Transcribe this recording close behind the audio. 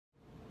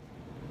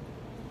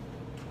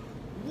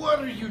What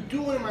are you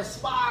doing in my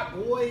spot,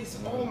 boys?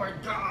 Oh my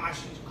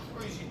gosh, these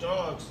crazy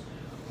dogs.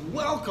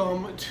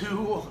 Welcome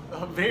to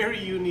a very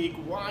unique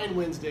Wine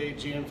Wednesday,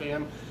 Jam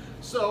Fam.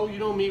 So, you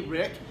know me,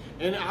 Rick,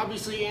 and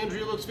obviously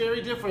Andrea looks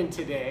very different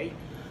today.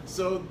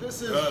 So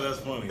this is... Oh, that's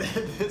funny.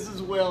 This is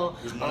Will,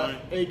 Is mine?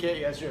 a.k.a.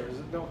 Yeah, sure.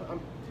 No,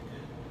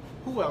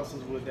 who else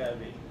would that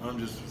be? I'm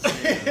just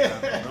saying,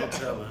 no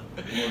telling.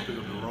 You want to pick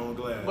up the wrong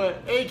glass.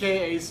 But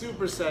a.k.a.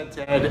 Super Set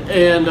Ted.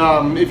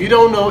 And if you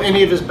don't know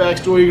any of his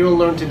backstory, you're going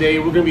to learn today.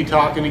 We're going to be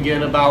talking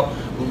again about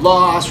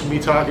loss. We're going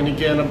to be talking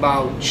again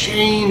about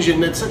change.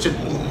 And it's such a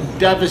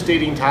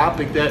devastating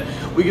topic that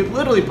we could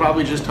literally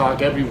probably just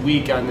talk every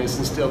week on this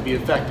and still be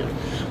effective.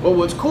 But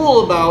what's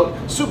cool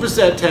about Super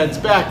Set Ted's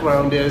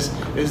background is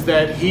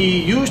that he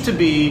used to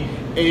be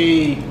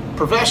a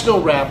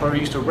professional rapper.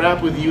 He used to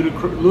rap with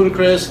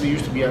Ludacris. He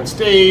used to be on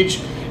stage,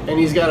 and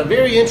he's got a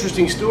very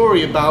interesting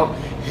story about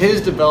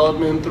his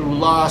development through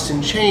loss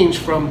and change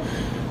from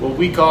what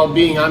we call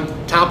being on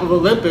top of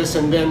Olympus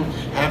and then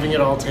having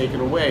it all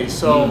taken away.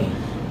 So,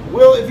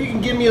 Will, if you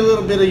can give me a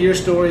little bit of your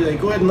story, then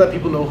go ahead and let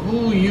people know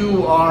who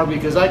you are,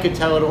 because I could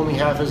tell it only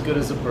half as good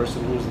as the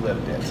person who's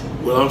lived it.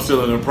 Well, I'm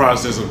still in the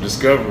process of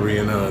discovery,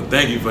 and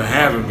thank you for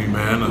having me,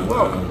 man. You're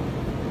welcome.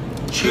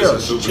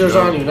 Cheers. Cheers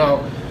on you.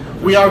 Now,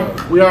 we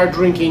are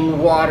drinking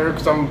water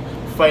because I'm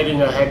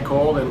fighting a head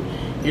cold, and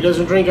he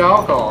doesn't drink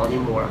alcohol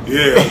anymore.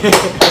 Yeah.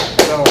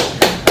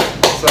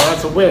 so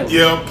that's a win.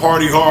 Yeah,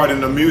 party hard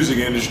in the music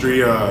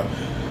industry.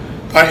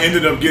 I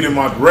ended up getting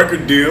my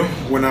record deal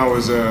when I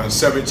was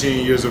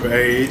 17 years of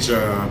age.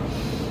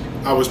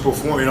 I was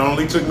performing. It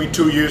only took me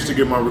 2 years to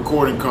get my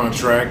recording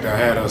contract. I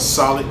had a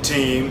solid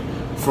team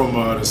from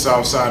the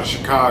south side of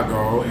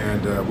Chicago,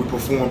 and we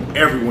performed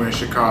everywhere in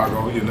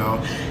Chicago, you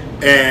know.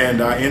 And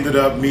I ended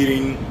up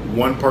meeting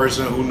one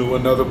person who knew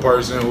another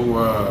person who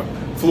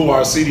flew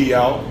our CD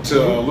out to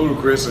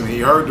Ludacris, and he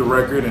heard the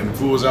record and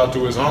flew us out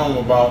to his home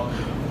about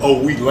a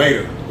week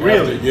later.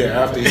 Really?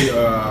 After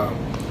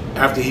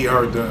he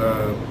heard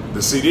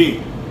the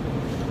CD.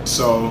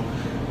 So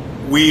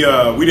we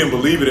didn't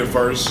believe it at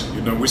first.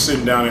 You know, we're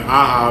sitting down in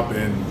IHOP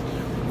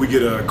and we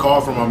get a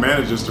call from our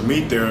managers to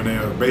meet there, and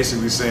they're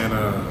basically saying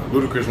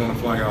Ludacris want to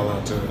fly y'all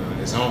out to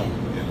his home.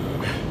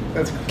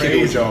 That's Kick it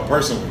crazy. with y'all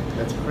personally.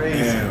 That's crazy.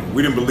 And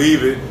we didn't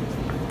believe it.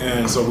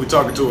 And so we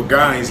talking to a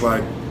guy, and he's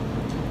like,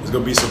 there's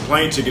gonna be some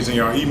plane tickets in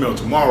your email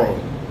tomorrow.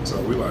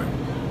 So we like,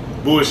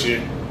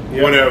 bullshit,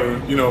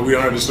 whatever. You know, we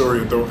heard the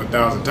story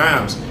 1,000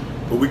 times.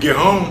 But we get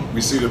home,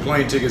 we see the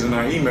plane tickets in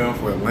our email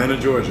for Atlanta,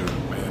 Georgia.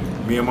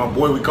 And me and my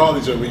boy, we call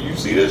each other, you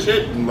see this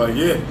shit? I'm like,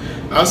 yeah,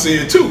 I see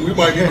it too. We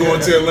might be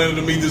going to Atlanta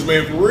to meet this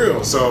man for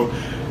real. So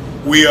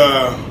we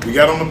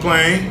got on the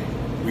plane,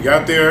 we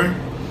got there,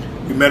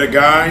 we met a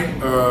guy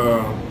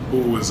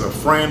who was a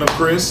friend of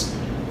Chris.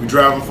 We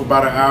driving for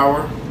about an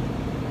hour.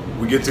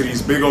 We get to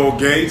these big old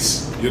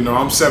gates. You know,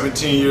 I'm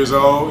 17 years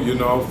old, you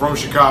know, from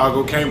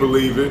Chicago, can't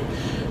believe it.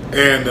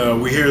 And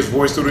we hear his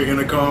voice through the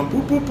intercom,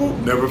 boop, boop,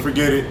 boop. Never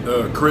forget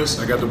it. Chris,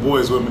 I got the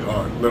boys with me.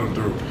 All right, let them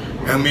through.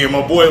 And me and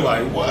my boy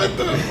like, what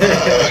the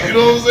fuck? You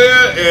know what I'm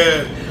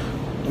saying?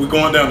 And we're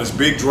going down this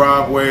big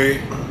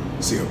driveway,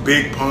 see a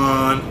big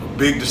pond, a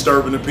big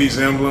Disturbing the Peace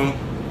emblem,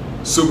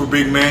 super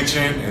big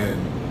mansion,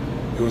 and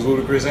it was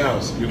Ludacris'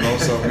 house, you know?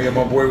 So me and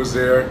my boy was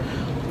there.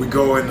 We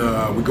going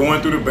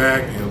through the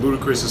back, and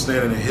Ludacris is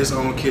standing in his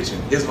own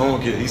kitchen. His own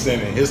kitchen. He's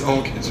standing in his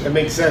own kitchen. That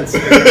makes sense.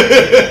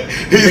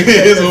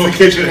 His own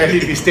kitchen that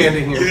he'd be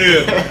standing here.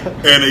 Yeah.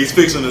 And he's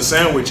fixing a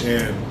sandwich,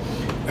 and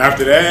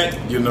after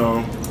that, you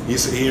know,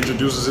 he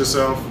introduces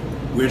himself.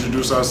 We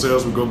introduce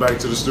ourselves. We go back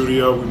to the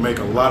studio. We make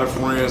a lot of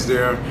friends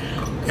there,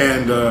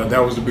 and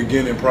that was the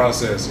beginning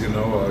process. You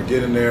know,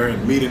 getting there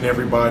and meeting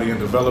everybody and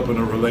developing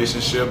a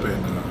relationship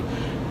and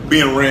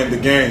being ran the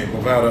game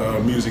of how the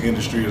music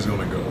industry is going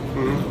to go.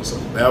 You know? So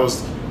that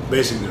was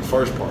basically the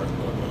first part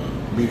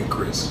of meeting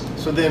Chris.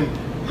 So then,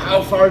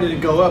 how far did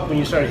it go up when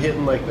you started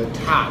hitting like the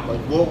top? Like,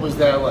 what was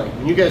that like?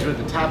 When you guys were at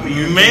the top of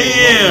your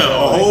Man,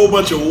 a whole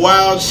bunch of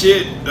wild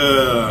shit.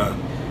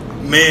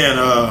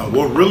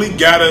 What really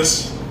got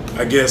us,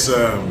 I guess,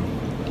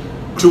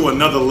 to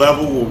another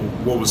level,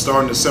 what was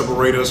starting to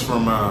separate us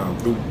from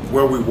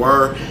where we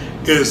were,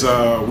 is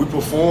we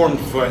performed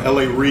for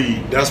L.A.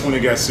 Reid. That's when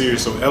it got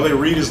serious. So L.A.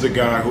 Reid is the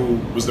guy who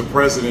was the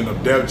president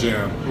of Def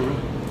Jam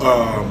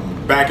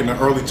back in the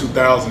early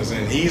 2000s,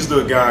 and he's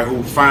the guy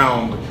who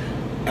found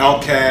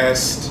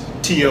Outkast,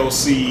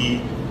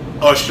 TLC,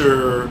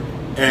 Usher,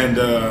 and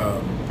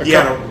a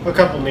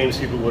couple names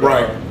people would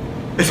have heard.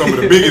 Some of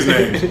the biggest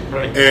names.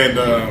 Right. And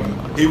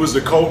he was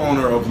the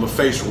co-owner of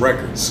LaFace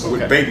Records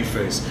with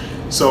Babyface.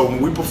 So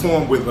when we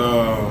performed with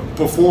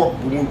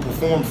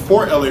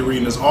for L.A. Reid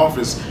in his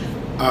office,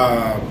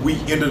 we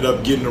ended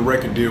up getting a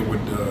record deal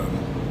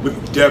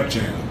with Def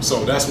Jam.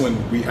 So that's when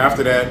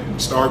after that we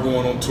started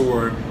going on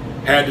tour,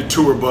 had the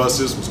tour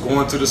buses, was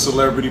going to the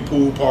celebrity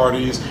pool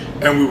parties,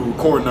 and we were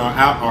recording our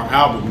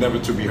album Never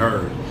to Be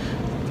Heard.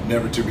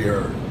 Never to Be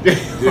Heard.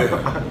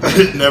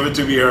 Yeah. Never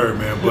to Be Heard,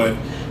 man. But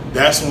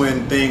that's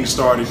when things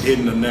started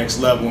hitting the next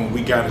level, and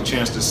we got a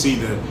chance to see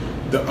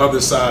the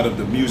other side of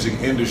the music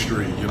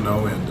industry, you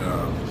know,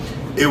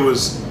 and it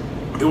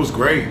was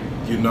great,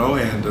 you know.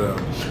 And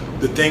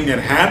the thing that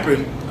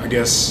happened, I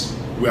guess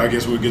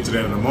we'll get to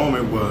that in a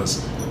moment,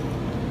 was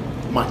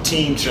my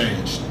team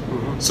changed.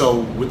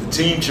 So with the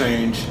team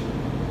change,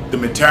 the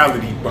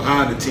mentality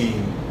behind the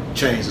team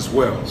changed as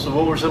well. So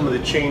what were some of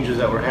the changes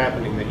that were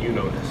happening that you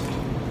noticed?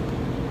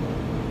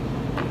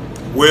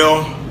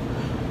 Well,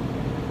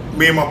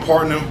 me and my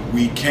partner,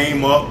 we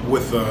came up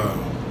with a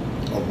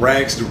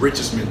rags to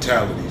riches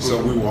mentality.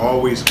 So we were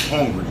always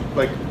hungry.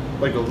 Like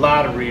a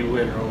lottery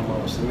winner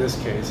almost in this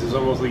case. It's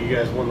almost like you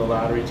guys won the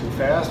lottery too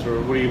fast, or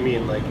what do you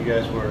mean? Like you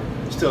guys were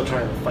still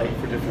trying to fight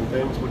for different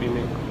things? What do you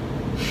mean?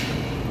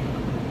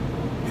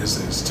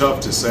 It's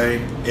tough to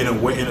say. In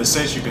a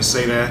sense, you can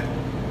say that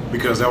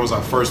because that was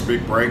our first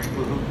big break.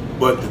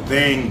 But the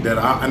thing that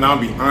I'll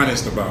be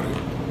honest about it.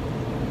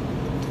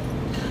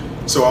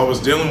 So I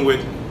was dealing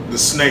with the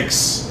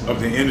snakes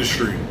of the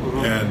industry,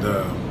 and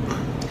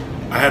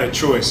I had a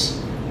choice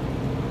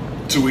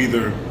to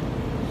either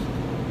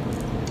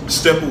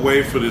step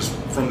away from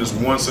this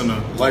once in a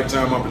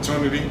lifetime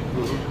opportunity,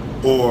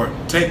 or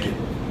take it.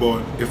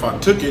 But if I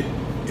took it,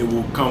 it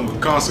will come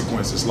with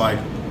consequences, like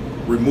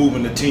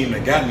removing the team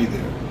that got me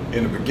there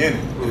in the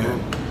beginning.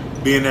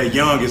 And being that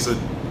young is a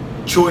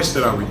choice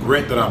that I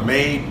regret that I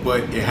made,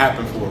 but it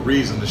happened for a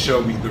reason, to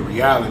show me the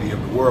reality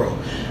of the world.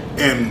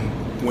 And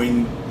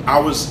when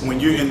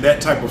you're in that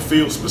type of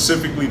field,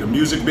 specifically the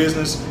music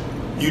business,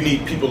 you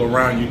need people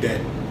around you that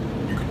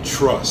you can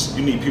trust.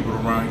 You need people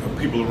around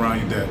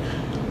you that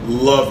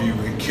love you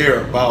and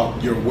care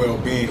about your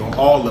well-being on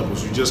all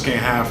levels. You just can't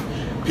have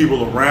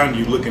people around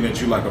you looking at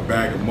you like a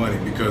bag of money,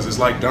 because it's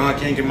like Don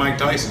King and Mike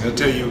Tyson. They'll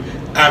tell you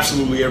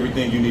absolutely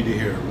everything you need to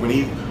hear.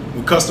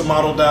 When Custom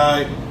Model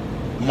died,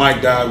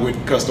 Mike died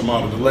with Custom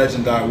Model. The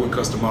legend died with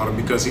Custom Model,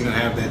 because he didn't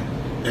have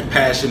that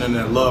passion and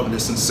that love and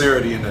that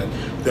sincerity and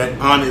that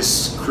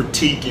honest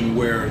critique, and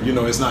where, you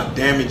know, it's not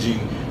damaging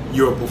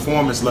your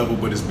performance level,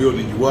 but it's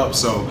building you up.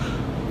 So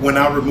when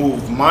I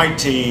removed my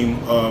team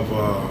of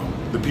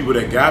the people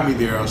that got me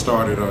there, I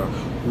started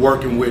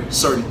working with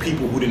certain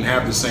people who didn't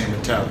have the same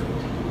mentality.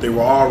 They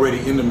were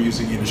already in the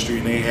music industry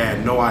and they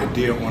had no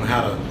idea on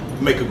how to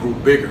make a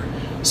group bigger.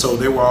 So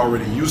they were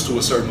already used to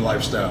a certain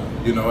lifestyle,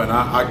 you know, and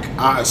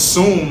I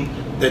assumed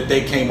that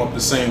they came up the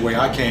same way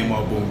I came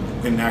up,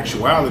 but in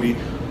actuality,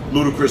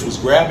 Ludacris was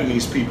grabbing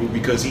these people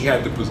because he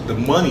had the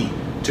money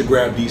to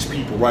grab these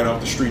people right off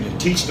the street and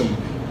teach them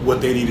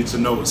what they needed to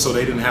know, so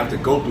they didn't have to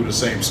go through the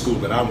same school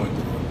that I went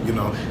through, you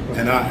know.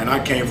 And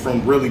I came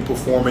from really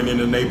performing in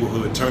the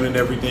neighborhood, turning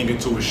everything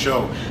into a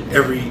show.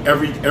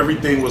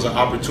 Everything was an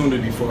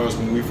opportunity for us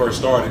when we first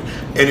started.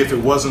 And if it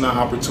wasn't an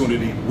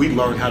opportunity, we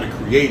learned how to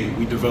create it.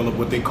 We developed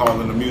what they call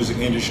in the music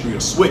industry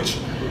a switch.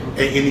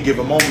 At any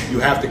given moment, you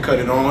have to cut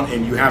it on,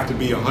 and you have to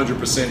be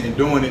 100% in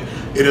doing it.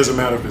 It doesn't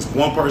matter if it's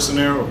one person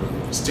there, or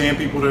if it's 10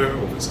 people there,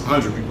 or if it's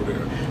 100 people there.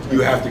 You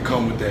have to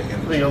come with that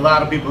energy. I think a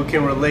lot of people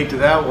can relate to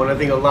that one. I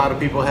think a lot of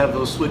people have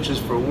those switches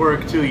for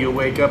work too. You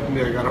wake up and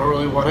you're like, I don't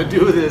really want to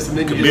do this, and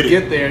then you just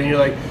get there and you're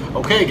like,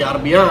 okay, got to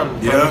be on,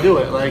 time to do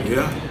it. Like,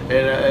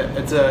 and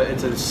it's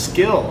a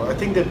skill. I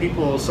think that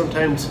people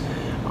sometimes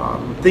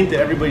think that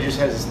everybody just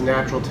has this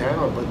natural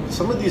talent, but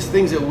some of these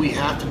things that we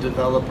have to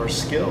develop are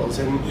skills,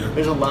 and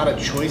there's a lot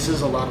of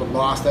choices, a lot of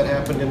loss that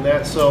happened in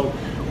that. So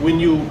when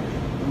you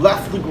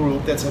left the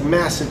group, that's a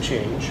massive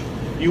change.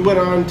 You went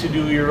on to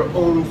do your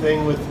own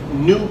thing with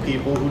new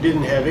people who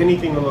didn't have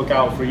anything to look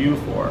out for you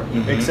for,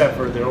 except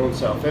for their own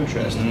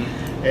self-interest.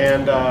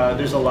 And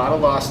there's a lot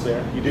of loss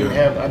there. You didn't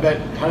have, I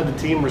bet, how did the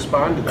team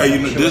respond to that? Hey,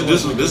 you know,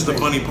 this is the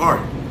funny part.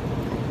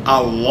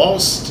 I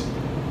lost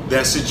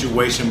that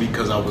situation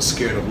because I was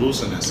scared of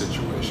losing that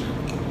situation.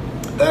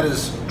 That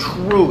is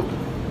truth.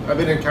 I've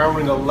been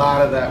encountering a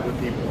lot of that with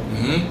people.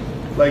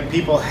 Like,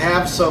 people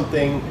have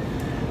something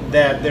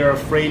that they're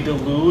afraid to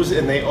lose,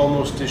 and they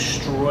almost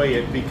destroy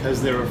it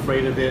because they're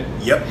afraid of it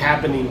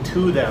happening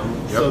to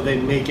them, so they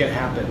make it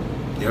happen.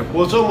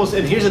 Well, it's almost,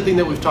 and here's the thing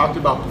that we've talked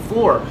about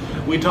before.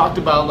 We talked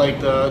about like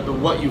the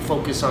what you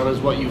focus on is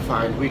what you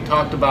find. We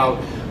talked about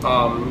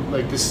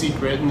like the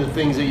secret and the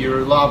things that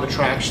your law of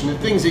attraction, the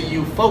things that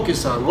you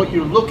focus on, what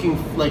you're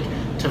looking like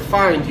to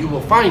find, you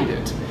will find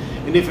it.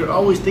 And if you're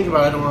always thinking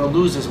about, I don't want to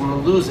lose this, I'm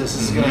going to lose this,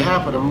 this is going to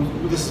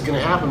happen, this is going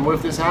to happen, what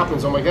if this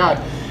happens, oh my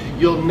God,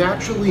 you'll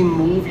naturally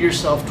move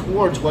yourself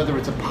towards whether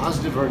it's a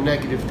positive or a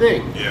negative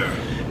thing.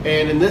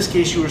 And in this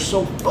case, you were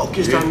so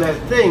focused on that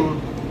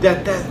thing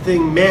that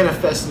thing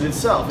manifested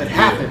itself. It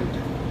happened.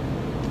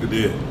 It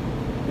did.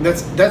 And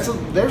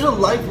there's a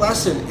life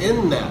lesson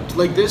in that.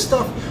 Like, this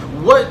stuff,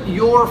 what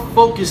you're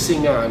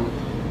focusing on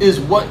is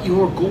what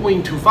you're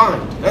going to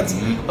find. That's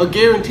a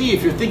guarantee.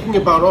 If you're thinking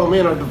about, oh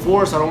man, a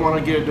divorce, I don't want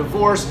to get a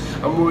divorce,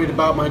 I'm worried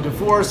about my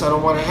divorce, I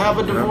don't want to have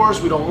a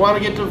divorce, we don't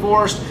want to get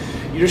divorced,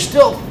 you're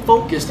still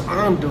focused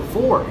on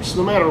divorce.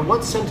 No matter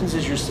what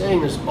sentences you're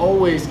saying, there's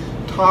always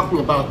talking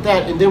about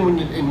that. And then when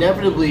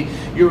inevitably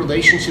your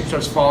relationship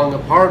starts falling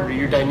apart or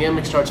your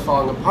dynamic starts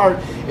falling apart,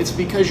 it's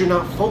because you're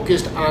not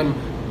focused on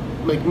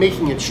like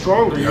making it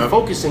stronger. You're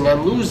focusing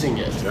on losing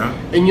it,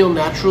 and you'll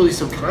naturally,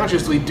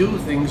 subconsciously do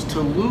things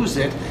to lose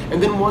it,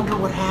 and then wonder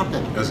what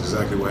happened. That's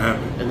exactly what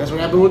happened. And that's what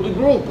happened with the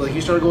group. Like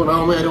you started going,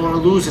 oh man, I don't want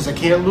to lose this. I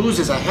can't lose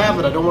this. I have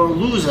it. I don't want to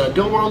lose it. I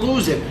don't want to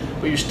lose it.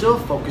 But you're still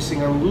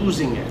focusing on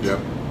losing it. Yep.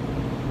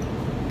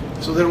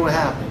 So then what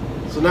happened?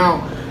 So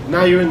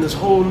now you're in this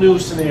whole new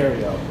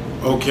scenario.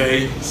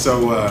 Okay,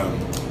 so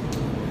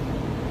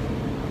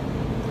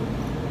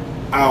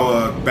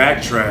I'll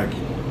backtrack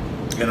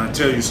and I'll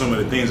tell you some of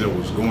the things that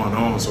was going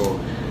on, so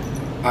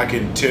I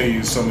can tell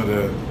you some of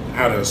the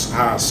how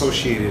I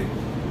associated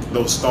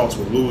those thoughts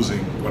with losing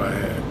what I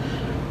had.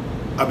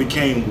 I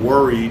became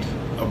worried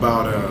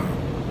about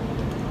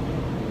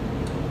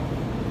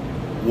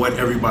what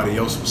everybody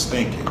else was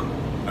thinking.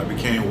 I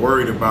became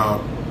worried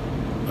about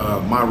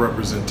my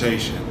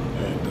representation,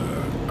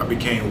 and I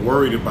became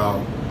worried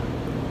about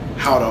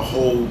how to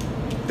hold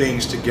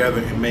things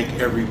together and make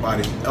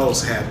everybody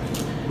else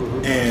happy.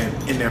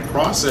 And in that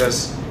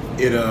process,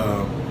 it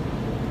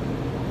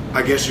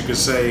I guess you could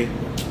say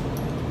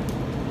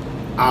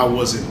I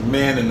wasn't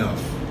man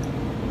enough,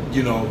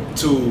 you know,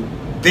 to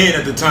then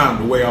at the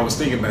time, the way I was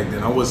thinking back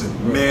then, I wasn't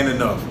man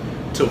enough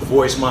to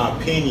voice my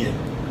opinion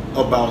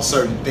about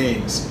certain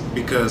things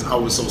because I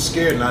was so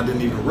scared, and I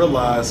didn't even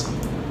realize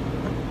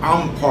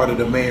I'm part of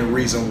the main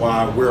reason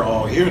why we're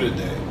all here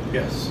today.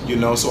 Yes. You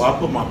know, so I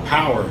put my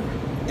power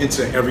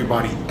into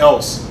everybody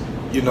else,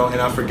 you know, and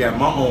I forgot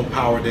my own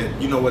power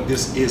that, you know what,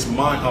 this is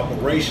my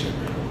operation.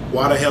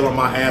 Why the hell am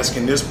I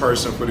asking this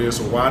person for this,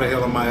 or why the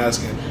hell am I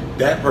asking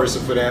that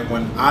person for that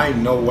when I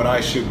know what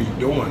I should be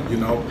doing, you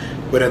know?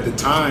 But at the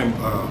time,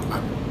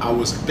 I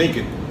was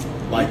thinking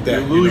like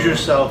that. You lose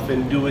yourself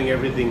in doing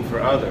everything for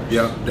others.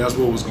 Yeah, that's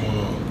what was going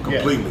on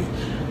completely.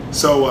 Yeah.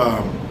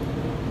 So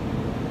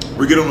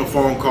we get on a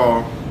phone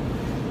call.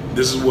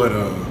 This is what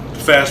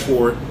fast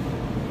forward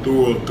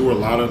through a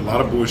lot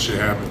of bullshit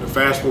happened. To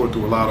fast forward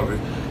through a lot of it,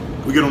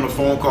 we get on a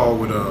phone call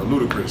with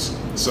Ludacris.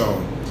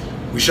 So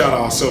we shot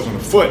ourselves in the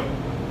foot.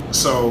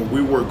 So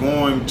we were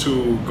going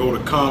to go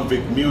to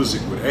Convict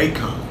Music with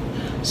Akon.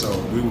 So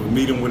we were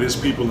meeting with his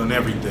people and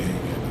everything.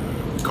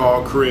 And, we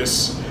called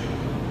Chris.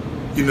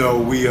 You know,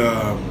 we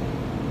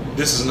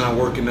this is not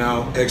working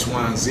out, X,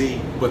 Y, and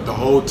Z. But the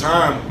whole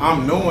time,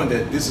 I'm knowing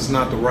that this is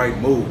not the right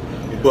move.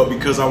 But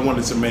because I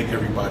wanted to make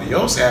everybody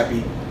else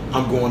happy,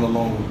 I'm going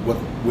along with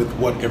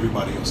what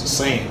everybody else is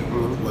saying,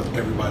 with what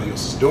everybody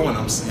else is doing.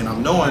 And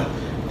I'm knowing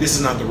this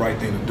is not the right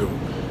thing to do.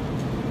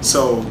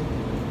 So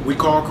we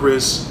call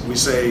Chris. We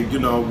say, you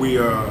know, we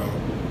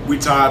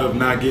tired of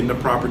not getting the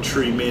proper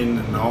treatment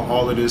and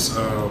all of this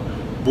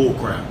bull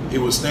crap. It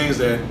was things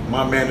that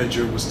my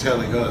manager was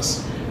telling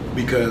us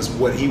because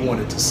what he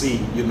wanted to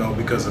see, you know,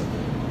 because of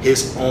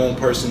his own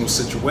personal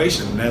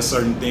situation. And that's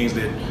certain things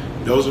that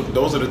those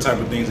are the type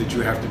of things that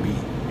you have to be,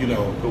 you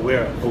know,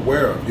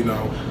 aware of, you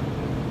know.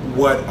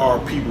 What are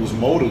people's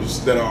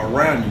motives that are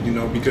around you, you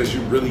know, because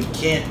you really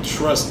can't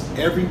trust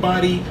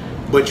everybody,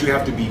 but you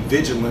have to be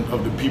vigilant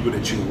of the people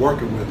that you're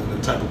working with and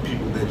the type of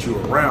people that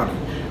you're around.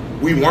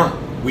 And we weren't.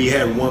 We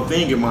had one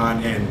thing in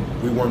mind,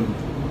 and we weren't,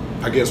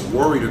 I guess,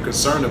 worried or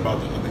concerned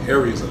about the other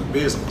areas of the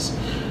business.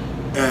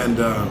 And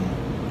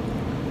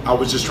I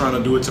was just trying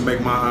to do it to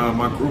make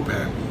my group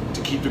happy,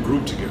 to keep the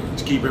group together,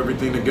 to keep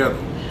everything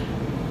together.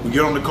 We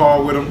get on the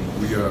call with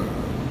them.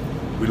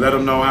 We let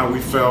them know how we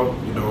felt.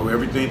 You know,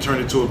 everything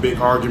turned into a big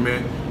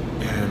argument,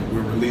 and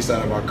we were released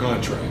out of our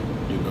contract.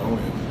 You know,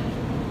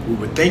 and we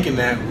were thinking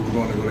that we were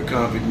going to go to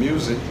Convict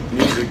Music,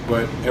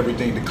 but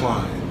everything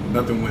declined.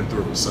 Nothing went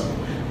through. So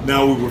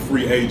now we were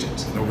free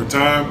agents, and over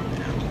time,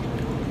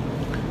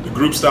 the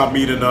group stopped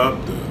meeting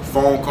up. The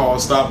phone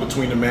calls stopped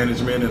between the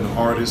management and the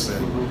artists,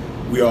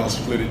 and we all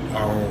split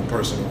our own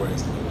personal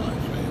ways in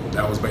life. And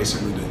that was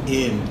basically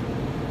the end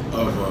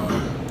of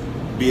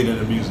being in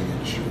the music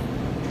industry.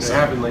 It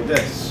happened like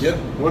this. Yep.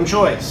 One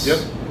choice. Yep.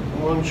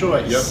 One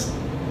choice.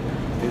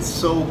 Yep. It's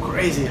so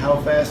crazy how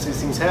fast these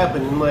things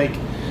happen, and like,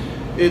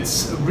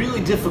 it's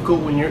really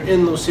difficult when you're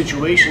in those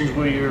situations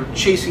where you're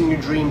chasing your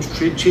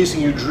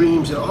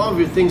dreams, and all of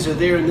your things are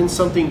there, and then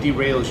something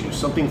derails you,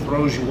 something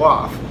throws you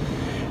off,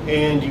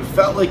 and you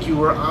felt like you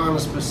were on a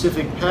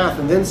specific path,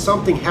 and then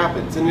something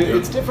happens, and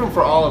it's different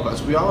for all of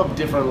us. We all have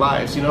different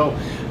lives, you know.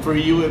 For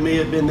you, it may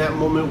have been that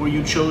moment where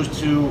you chose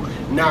to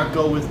not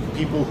go with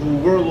people who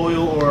were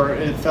loyal, or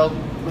it felt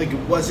like it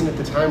wasn't at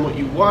the time what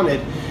you wanted.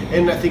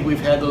 And I think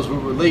we've had those with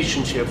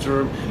relationships,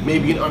 or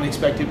maybe an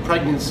unexpected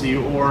pregnancy,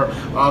 or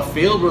a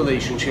failed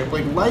relationship.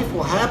 Like, life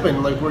will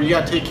happen, like where you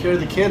gotta take care of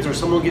the kids, or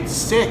someone gets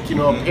sick, you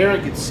know, a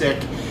parent gets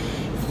sick.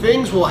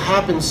 Things will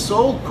happen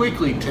so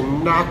quickly to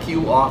knock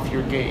you off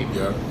your game.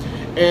 Yeah.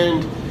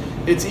 And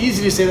it's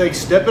easy to say, like,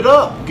 step it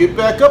up, get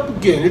back up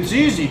again. It's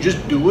easy,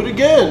 just do it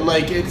again.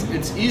 Like,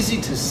 it's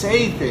easy to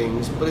say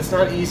things, but it's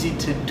not easy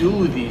to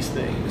do these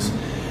things.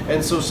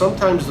 And so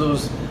sometimes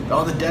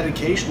all the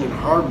dedication and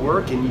hard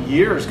work and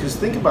years, because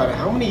think about it,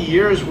 how many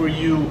years were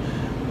you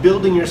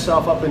building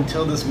yourself up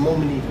until this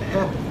moment even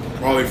happened?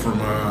 Probably from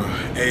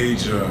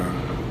age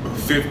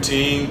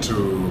 15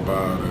 to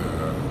about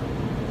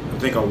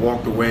think I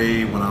walked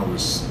away when I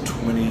was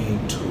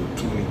 22,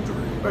 23.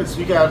 Right, so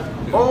you got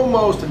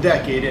almost a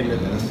decade into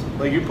this.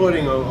 Like you're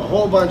putting a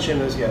whole bunch in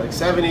this, like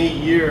 7, 8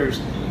 years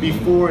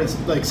before it's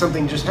like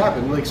something just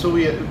happened. Like so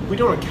we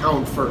don't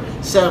account for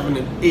 7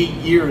 and 8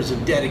 years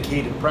of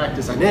dedicated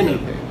practice on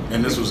anything.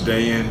 And this was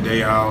day in,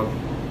 day out,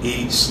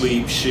 eat,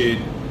 sleep, shit,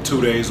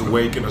 2 days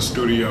awake in a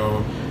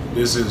studio.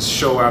 This is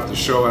show after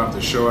show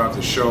after show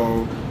after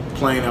show,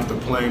 plane after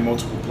plane,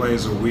 multiple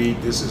planes a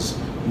week. This is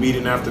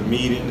meeting after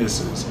meeting.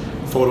 This is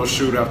photo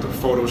shoot after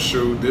photo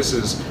shoot. This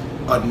is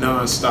a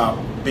non-stop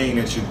thing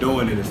that you're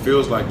doing, and it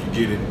feels like you're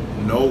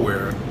getting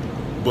nowhere.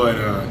 But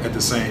at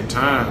the same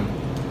time,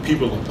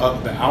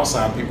 the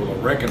outside people are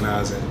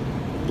recognizing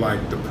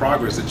like the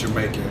progress that you're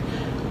making,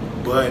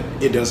 but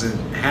it doesn't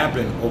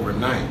happen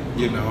overnight,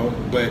 you know.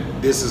 But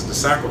this is the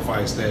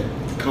sacrifice that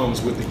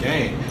comes with the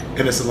game,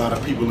 and it's a lot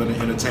of people in the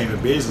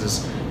entertainment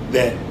business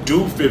that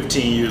do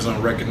 15 years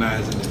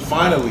unrecognized, and then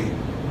finally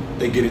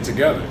they get it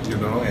together, you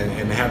know,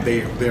 and have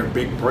their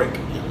big break,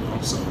 you know.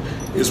 So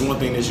it's one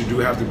thing that you do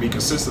have to be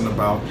consistent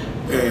about,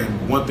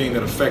 and one thing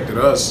that affected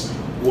us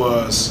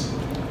was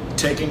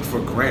taking for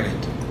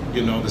granted,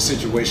 you know, the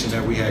situation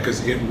that we had,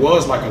 because it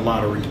was like a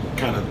lottery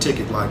kind of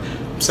ticket. Like,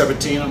 I'm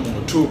 17, I'm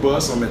on a tour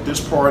bus, I'm at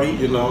this party,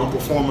 you know, I'm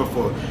performing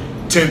for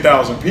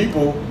 10,000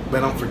 people,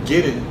 but I'm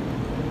forgetting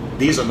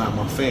these are not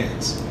my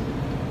fans.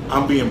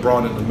 I'm being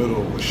brought in the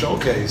middle of a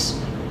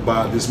showcase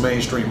by this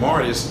mainstream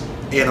artist,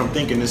 and I'm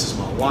thinking this is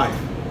my life,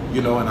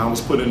 you know, and I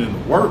was putting in the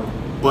work,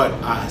 but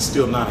I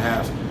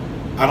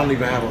don't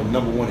even have a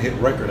 #1 hit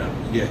record out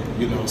yet,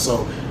 you know.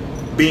 So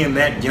being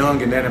that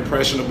young and that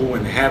impressionable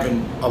and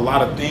having a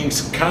lot of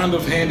things kind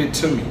of handed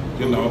to me,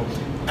 you know,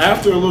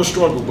 after a little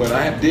struggle, but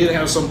I did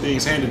have some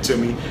things handed to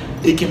me,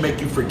 it can make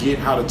you forget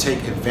how to take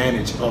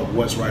advantage of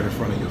what's right in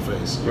front of your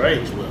face. Right.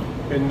 As well.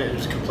 And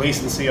there's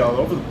complacency all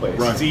over the place.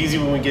 Right. It's easy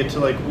when we get to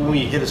like, when we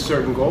hit a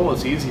certain goal,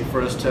 it's easy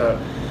for us to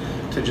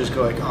just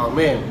go like, oh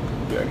man,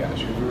 I got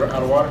you. We're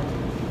out of water?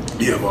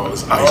 Yeah, well,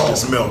 this ice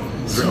just melted.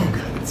 So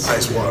good. It's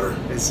Ice so water.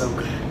 good. It's so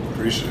good.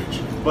 Appreciate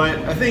you. But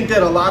I think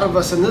that a lot of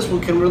us in this one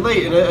can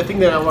relate, and I think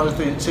that I want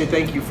to say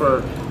thank you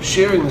for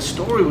sharing the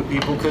story with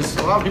people, because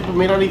a lot of people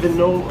may not even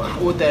know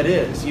what that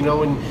is. You know,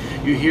 when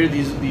you hear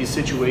these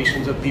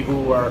situations of people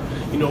who are,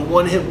 you know,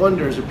 one-hit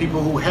wonders, or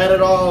people who had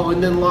it all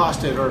and then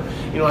lost it, or,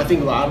 you know, I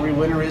think lottery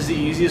winner is the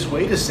easiest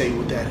way to say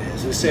what that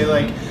is. And say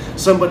like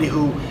somebody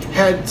who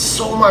had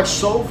so much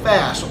so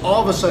fast,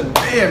 all of a sudden,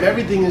 bam,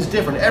 everything is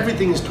different,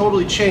 everything is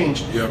totally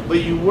changed, Yep.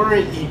 but you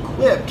weren't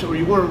equipped or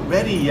you weren't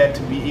ready yet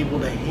to be able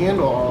to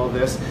handle all of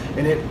this,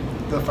 and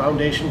the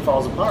foundation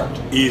falls apart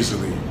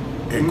Easily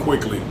and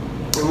quickly.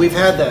 and we've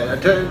had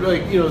that.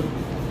 Like, you know,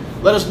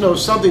 let us know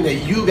something that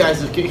you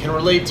guys can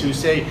relate to.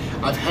 Say,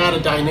 I've had a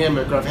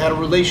dynamic, or I've had a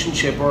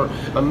relationship, or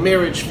a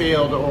marriage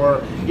failed,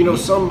 or, you know,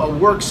 a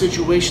work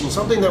situation,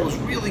 something that was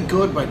really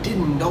good but I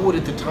didn't know it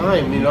at the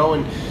time, you know.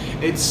 And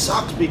it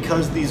sucks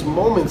because these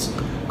moments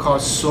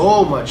cause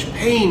so much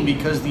pain,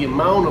 because the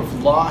amount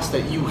of loss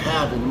that you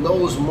have in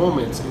those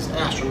moments is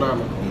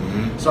astronomical.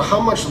 So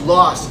how much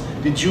loss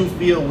did you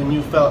feel when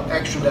you felt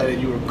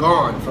extradited, you were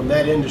gone from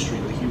that industry?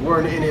 Like you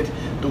weren't in it,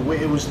 the way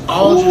it was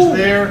all just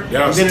there,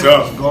 that was and then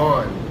tough. it was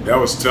gone. That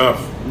was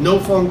tough. No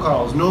phone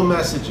calls, no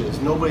messages,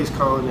 nobody's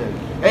calling in.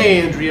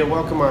 Hey Andrea,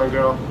 welcome on,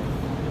 girl.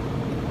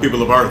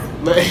 People of Earth.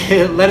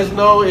 Let us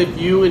know if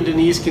you and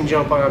Denise can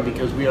jump on,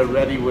 because we are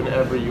ready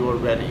whenever you are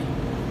ready.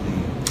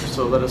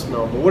 So let us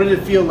know. But what did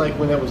it feel like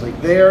when that was like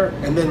there,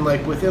 and then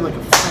like within like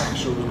a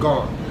flash, it was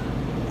gone?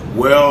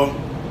 Well,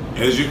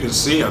 as you can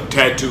see, I've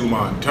tattooed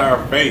my entire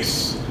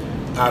face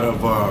out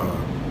of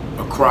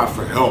a cry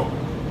for help.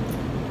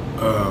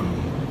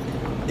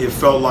 It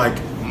felt like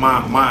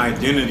my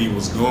identity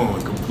was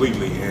gone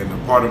completely, and a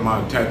part of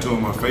my tattoo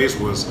on my face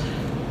was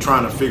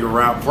trying to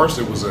figure out. First,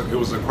 it was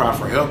a cry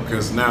for help,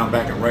 because now I'm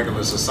back in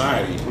regular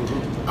society.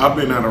 I've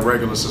been out of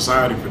regular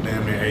society for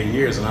damn near 8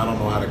 years, and I don't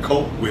know how to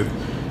cope with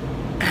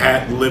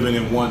living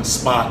in one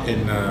spot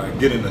and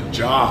getting a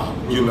job,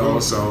 you know.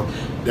 So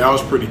that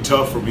was pretty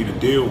tough for me to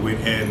deal with,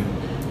 and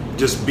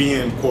just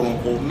being quote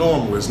unquote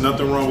normal. There's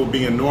nothing wrong with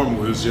being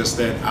normal. It's just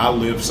that I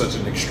live such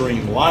an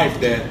extreme life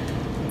that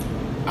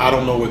I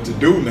don't know what to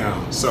do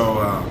now. So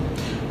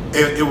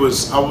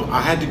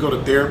I had to go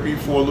to therapy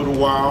for a little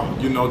while,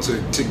 you know,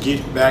 to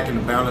get back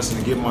into balance and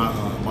to get my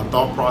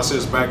thought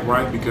process back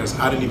right, because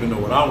I didn't even know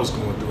what I was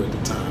going through at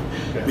the time.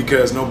 Yeah.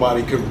 Because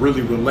nobody could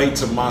really relate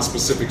to my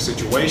specific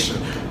situation.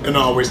 And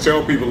I always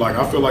tell people, like,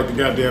 I feel like the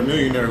goddamn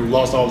millionaire who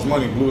lost all his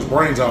money, blew his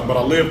brains out, but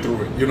I lived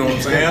through it. You know what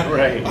I'm saying?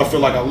 Right. I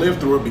feel like I lived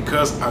through it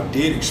because I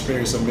did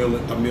experience a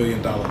 $1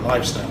 million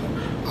lifestyle.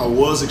 I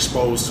was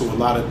exposed to a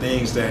lot of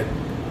things that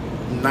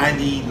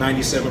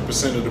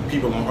 97% of the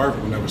people on earth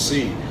will never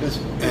see. It's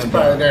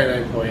probably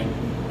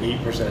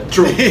 99.8%.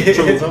 True,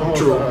 It's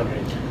almost true. 100.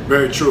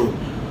 Very true.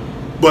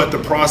 But the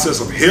process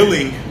of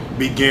healing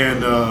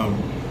began,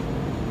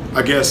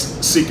 I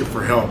guess, seeking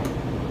for help,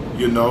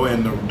 you know,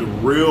 and the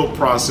real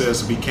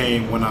process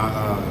became when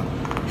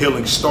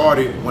healing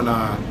started, when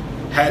I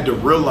had to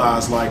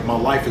realize, like, my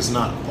life is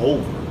not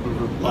over.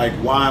 Like,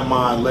 why am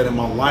I letting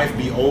my life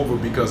be over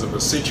because of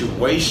a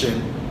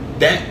situation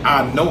that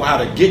I know how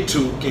to get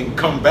to can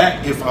come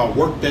back if I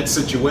work that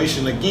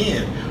situation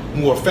again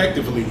more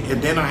effectively?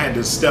 And then I had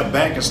to step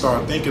back and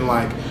start thinking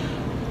like,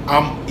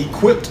 I'm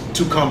equipped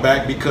to come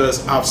back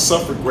because I've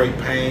suffered great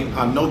pain.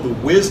 I know the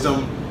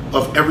wisdom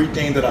of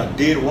everything that I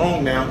did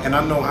wrong now, and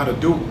I know how to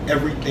do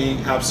everything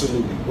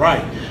absolutely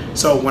right.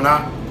 So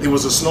it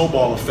was a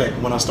snowball effect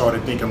when I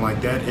started thinking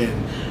like that,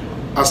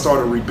 and I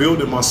started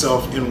rebuilding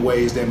myself in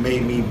ways that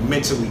made me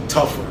mentally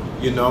tougher,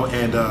 you know,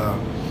 and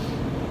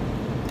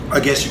I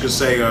guess you could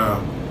say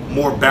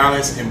more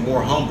balanced and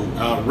more humble.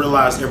 I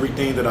realized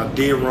everything that I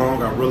did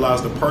wrong. I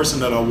realized the person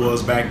that I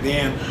was back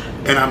then,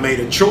 and I made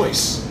a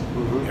choice.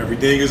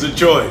 Everything is a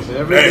choice.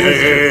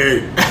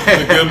 Hey.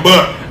 It's a good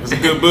book. It's a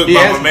good book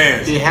by my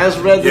man. He has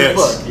read the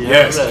book.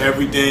 Yes,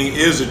 everything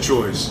is a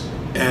choice.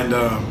 And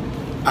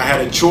I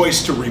had a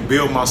choice to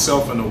rebuild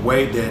myself in a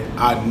way that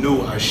I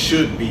knew I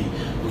should be,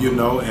 you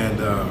know,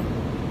 and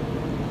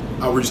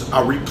I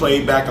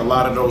replayed back a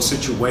lot of those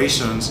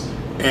situations,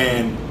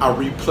 and I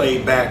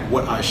replayed back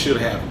what I should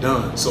have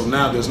done. So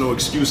now there's no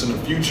excuse in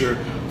the future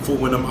for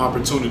when them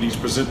opportunities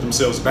present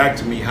themselves back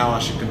to me, how I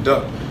should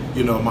conduct,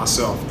 you know,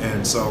 myself.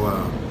 And so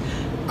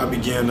I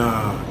began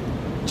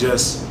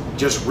just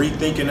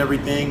rethinking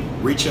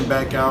everything, reaching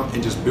back out,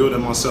 and just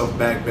building myself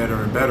back better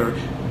and better.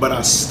 But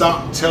I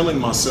stopped telling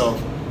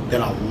myself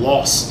that I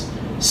lost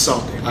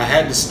something. I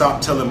had to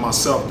stop telling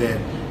myself that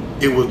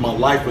my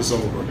life was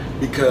over,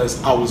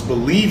 because I was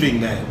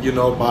believing that, you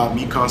know, by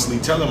me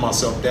constantly telling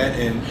myself that,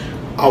 and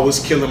I was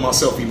killing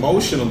myself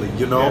emotionally,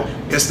 you know,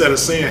 instead of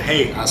saying,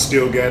 hey, I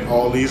still got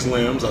all these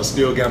limbs, I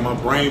still got my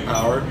brain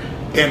power,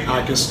 and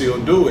I can still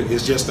do it.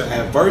 It's just the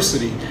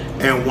adversity.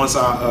 And once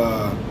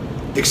I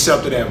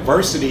accepted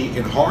adversity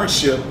and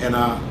hardship, and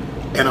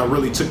I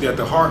really took that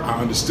to heart, I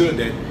understood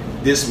that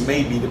this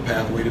may be the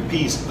pathway to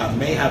peace. I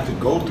may have to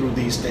go through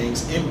these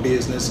things in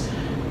business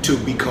to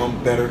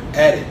become better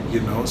at it, you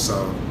know.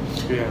 So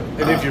yeah,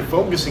 and if you're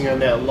focusing on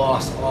that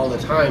loss all the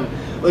time,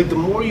 like the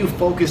more you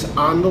focus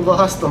on the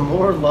loss, the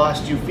more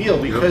lost you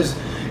feel, because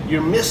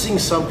you're missing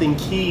something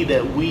key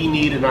that we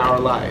need in our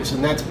lives,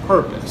 and that's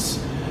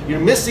purpose.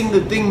 You're missing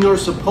the thing you're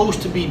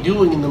supposed to be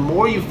doing, and the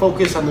more you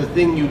focus on the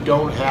thing you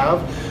don't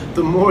have,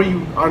 the more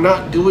you are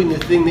not doing the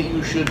thing that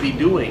you should be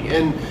doing.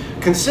 And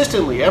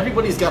consistently,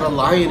 everybody's got a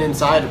lion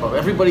inside of them.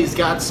 Everybody's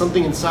got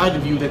something inside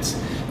of you that's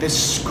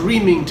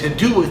screaming to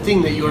do a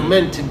thing that you're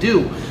meant to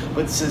do.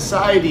 But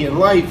society and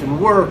life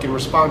and work and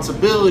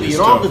responsibility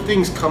and all the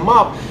things come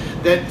up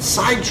that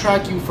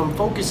sidetrack you from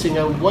focusing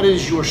on what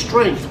is your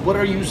strength, what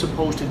are you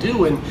supposed to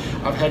do. And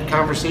I've had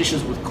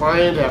conversations with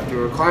client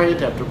after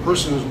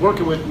person who's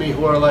working with me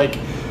who are like,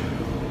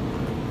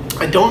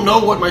 I don't know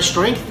what my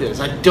strength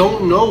is. I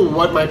don't know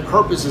what my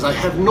purpose is. I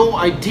have no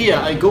idea.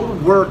 I go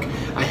to work,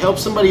 I help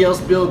somebody else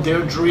build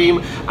their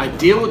dream, I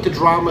deal with the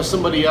drama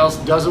somebody else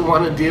doesn't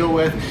want to deal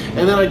with,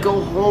 and then I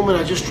go home and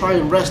I just try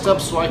and rest up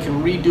so I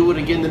can redo it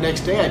again the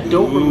next day. I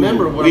don't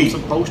remember what I'm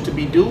supposed to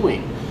be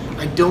doing.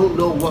 I don't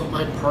know what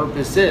my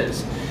purpose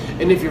is.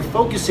 And if you're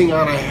focusing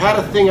on, I had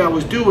a thing I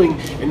was doing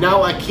and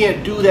now I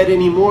can't do that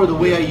anymore the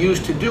way I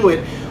used to do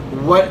it,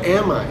 what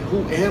am I? Who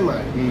am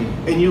I?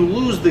 And you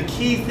lose the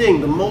key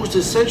thing, the most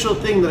essential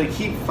thing that I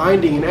keep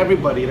finding in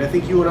everybody, and I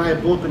think you and I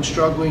have both been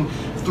struggling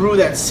through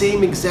that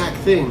same exact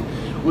thing,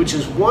 which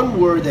is one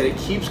word that it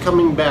keeps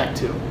coming back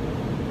to,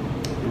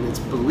 and it's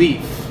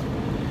belief.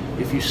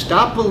 If you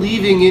stop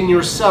believing in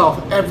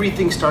yourself,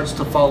 everything starts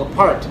to fall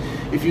apart.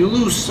 If you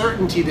lose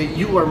certainty that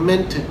you are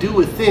meant to do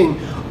a thing,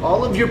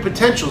 all of your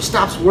potential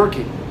stops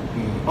working.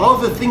 All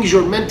of the things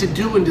you're meant to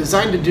do and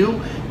designed to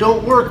do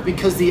don't work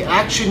because the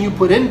action you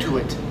put into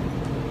it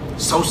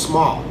is so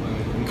small,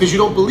 because you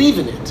don't believe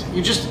in it.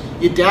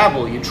 You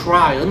dabble, you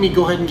try, let me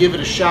go ahead and give it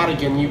a shot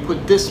again, and you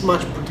put this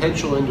much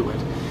potential into it,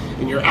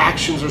 and your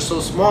actions are so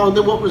small, and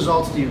then what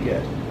results do you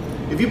get?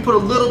 If you put a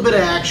little bit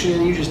of action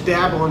and you just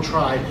dabble and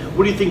try,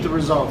 what do you think the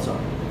results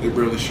are? They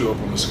barely show up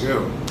on the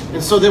scale.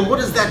 And so then what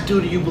does that do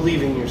to you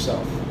believing in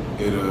yourself?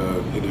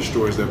 It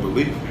destroys that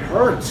belief. It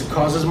hurts. It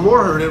causes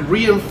more hurt. It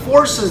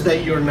reinforces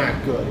that you're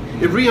not good.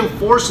 It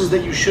reinforces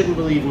that you shouldn't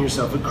believe in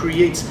yourself. It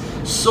creates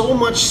so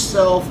much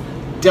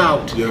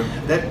self-doubt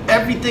that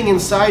everything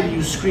inside of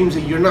you screams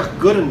that you're not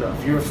good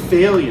enough. You're a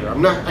failure.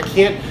 I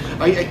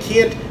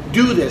can't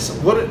do this.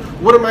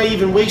 What am I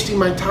even wasting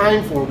my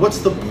time for? What's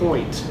the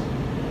point?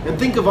 And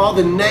think of all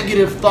the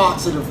negative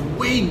thoughts that have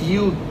weighed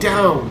you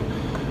down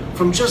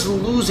from just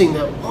losing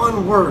that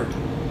one word.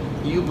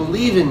 You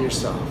believe in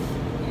yourself.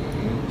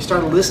 You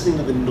start listening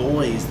to the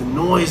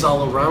noise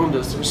all around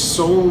us. There's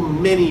so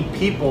many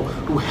people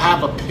who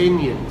have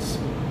opinions.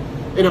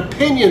 An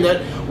opinion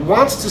that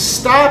wants to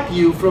stop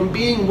you from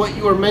being what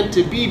you are meant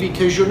to be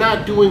because you're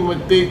not doing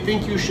what they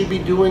think you should be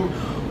doing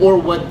or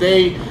what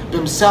they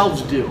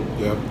themselves do.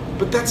 Yeah.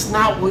 But that's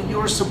not what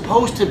you're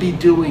supposed to be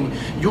doing.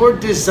 Your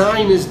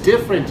design is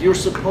different. You're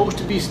supposed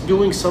to be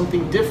doing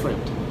something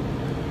different.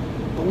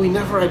 But we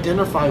never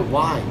identify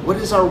why. What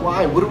is our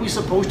why? What are we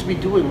supposed to be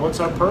doing? What's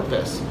our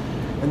purpose?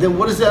 And then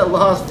what does that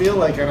loss feel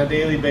like on a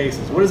daily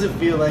basis? What does it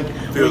feel like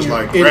Feels when you're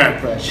like in crap.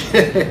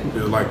 depression?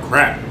 Feels like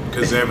crap.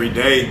 Because every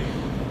day,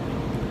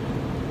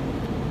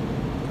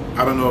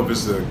 I don't know if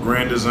it's the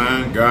grand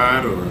design,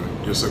 God, or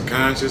your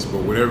subconscious,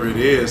 but whatever it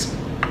is,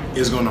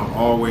 it's going to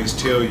always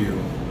tell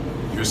you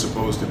you're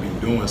supposed to be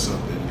doing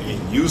something.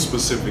 And you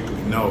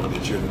specifically know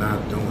that you're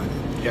not doing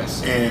it.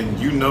 Yes. And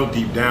you know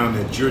deep down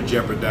that you're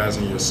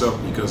jeopardizing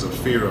yourself because of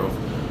fear of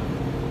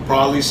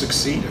probably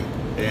succeeding.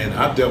 And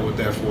I've dealt with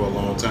that for a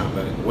long time.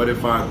 Like, what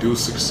if I do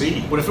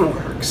succeed? What if it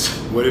works?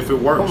 What if it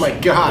works? Oh my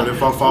God. What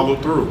if I follow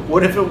through?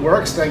 What if it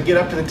works and I get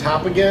up to the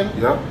top again?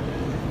 Yep.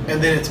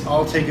 And then it's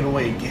all taken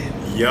away again.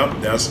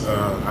 Yep, that's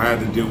I had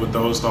to deal with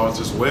those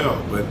thoughts as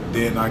well. But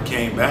then I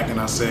came back and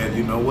I said,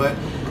 you know what?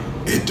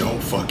 It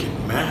don't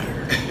fucking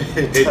matter.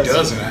 It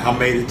doesn't. I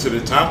made it to the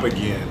top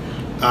again.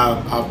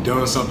 I've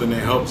done something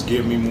that helps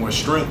give me more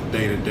strength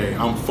day to day.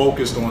 I'm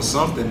focused on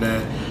something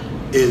that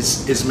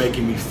is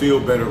making me feel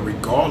better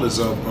regardless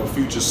of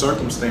future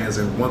circumstance.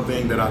 And one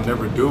thing that I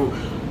never do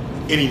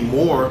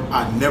anymore,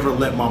 I never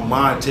let my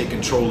mind take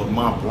control of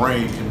my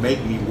brain and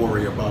make me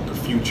worry about the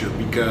future,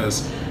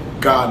 because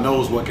God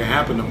knows what can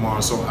happen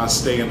tomorrow. So I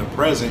stay in the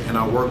present and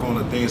I work on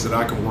the things that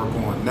I can work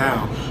on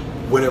now.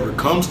 Whatever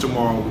comes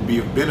tomorrow will be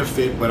of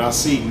benefit, but I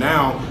see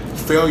now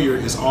failure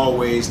is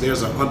always,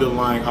 there's an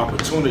underlying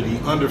opportunity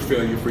under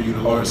failure for you to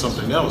learn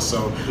something else.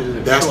 So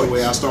that's the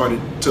way I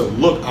started to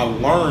look. I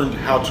learned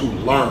how to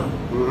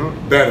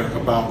learn better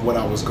about what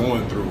I was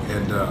going through,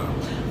 and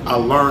I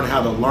learned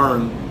how to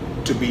learn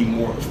to be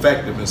more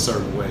effective in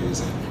certain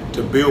ways and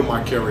to build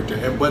my character.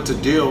 And but to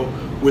deal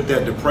with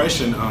that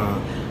depression,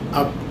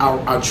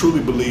 I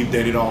truly believe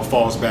that it all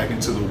falls back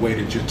into the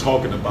way that you're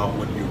talking about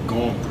what you're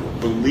going through.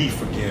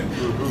 Belief again.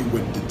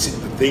 With the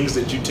things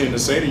that you tend to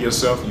say to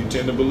yourself, you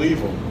tend to believe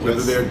them, whether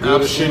they're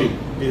good or shitty.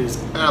 It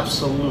is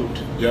absolute.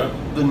 Yeah.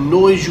 The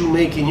noise you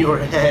make in your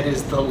head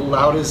is the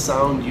loudest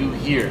sound you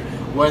hear,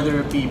 whether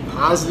it be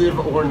positive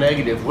or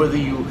negative, whether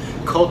you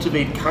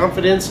cultivate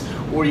confidence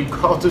or you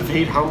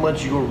cultivate how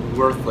much you're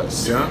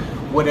worthless. Yeah.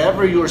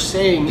 Whatever you're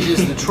saying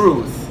is the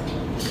truth.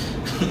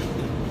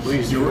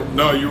 Please. You're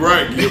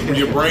right.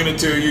 Your brain will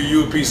tell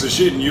you a piece of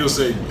shit, and you'll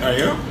say, "I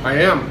am." I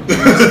am.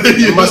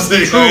 It must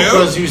be true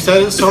because you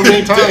said it so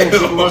many times.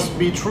 It must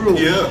be true.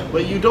 Yeah.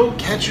 But you don't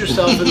catch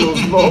yourself in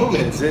those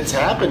moments. It's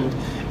happened,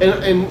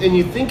 and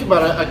you think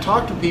about it. I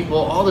talk to people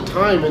all the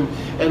time,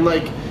 and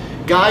like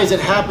guys, it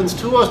happens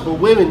to us, but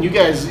women, you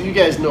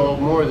guys know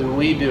more than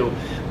we do.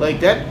 Like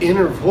that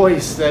inner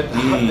voice, that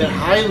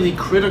highly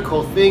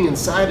critical thing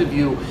inside of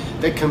you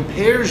that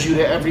compares you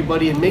to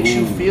everybody and makes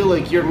you feel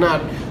like you're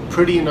not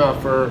pretty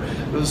enough or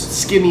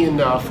skinny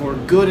enough or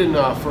good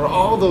enough or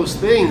all those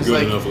things.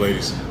 Good enough,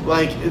 ladies.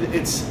 Like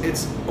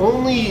it's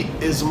only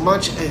as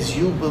much as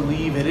you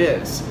believe it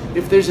is.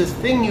 If there's a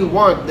thing you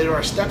want, there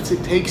are steps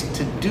it takes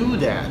to do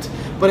that.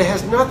 But it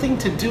has nothing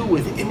to do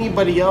with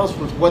anybody else,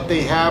 with what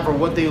they have or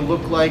what they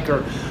look like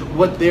or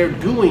what they're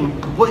doing.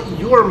 What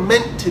you're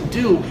meant to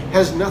do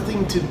has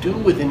nothing to do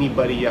with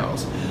anybody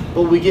else.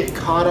 But we get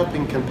caught up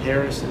in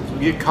comparisons.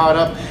 We get caught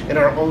up in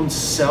our own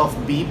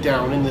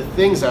self-beatdown and the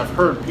things I've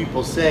heard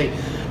people say,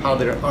 how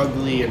they're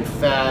ugly and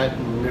fat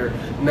and they're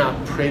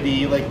not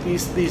pretty. Like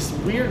these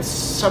weird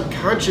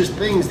subconscious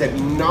things that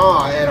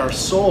gnaw at our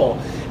soul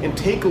and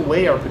take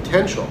away our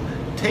potential,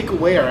 take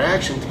away our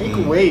action, take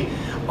away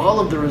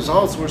all of the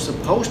results we're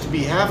supposed to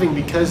be having,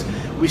 because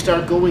we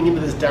start going into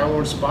this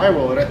downward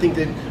spiral. And I think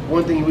that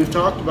one thing we've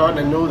talked about, and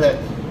I know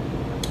that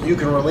you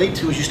can relate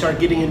to, is you start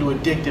getting into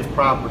addictive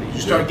properties.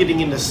 You start getting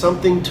into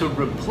something to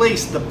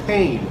replace the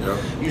pain.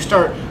 You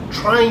start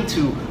trying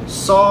to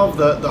solve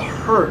the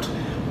hurt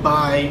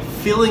by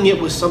filling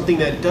it with something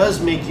that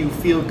does make you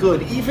feel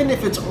good, even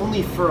if it's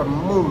only for a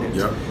moment.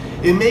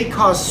 It may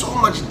cause so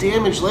much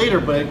damage later,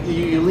 but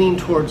you lean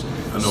towards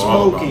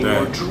smoking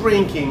or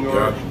drinking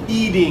or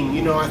eating.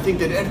 You know, I think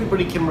that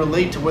everybody can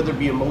relate to whether it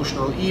be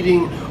emotional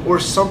eating or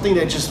something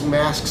that just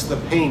masks the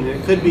pain.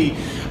 And it could be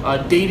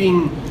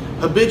dating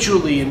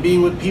habitually and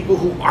being with people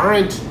who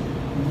aren't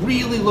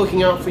really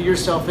looking out for your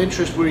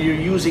self-interest, where you're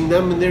using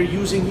them and they're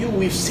using you.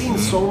 We've seen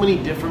so many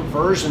different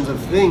versions of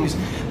things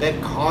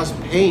that cause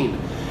pain,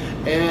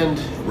 and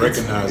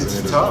recognizing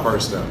it is the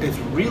first step. It's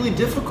really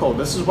difficult.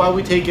 This is why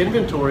we take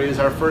inventory as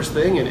our first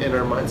thing in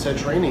our mindset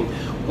training.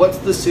 What's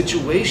the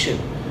situation?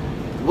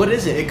 What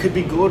is it? It could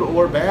be good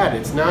or bad.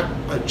 It's not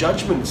a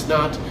judgment. It's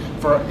not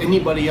for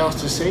anybody else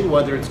to say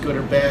whether it's good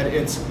or bad.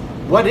 It's,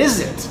 what is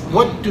it?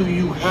 What do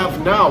you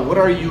have now? What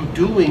are you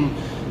doing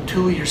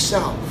to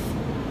yourself?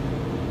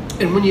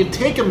 And when you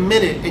take a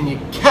minute and you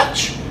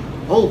catch,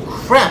 oh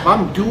crap,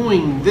 I'm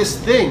doing this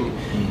thing,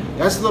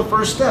 that's the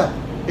first step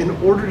in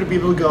order to be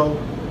able to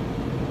go,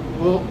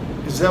 well,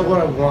 is that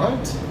what I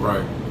want?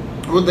 Right.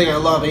 One thing I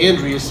love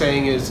Andrea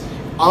saying is,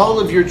 all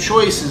of your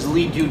choices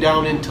lead you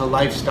down into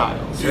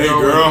lifestyles. Hey,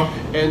 girl.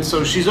 And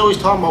so she's always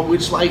talking about,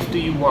 which life do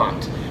you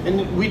want?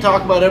 And we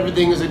talk about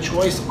everything as a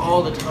choice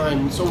all the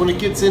time. So when it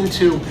gets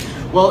into,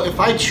 well, if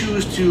I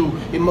choose to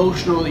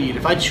emotionally eat,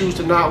 if I choose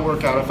to not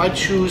work out, if I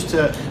choose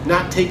to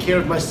not take care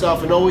of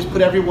myself and always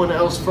put everyone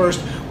else first,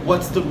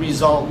 what's the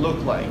result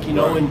look like? You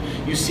know, Right. and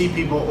you see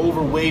people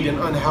overweight and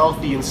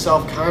unhealthy and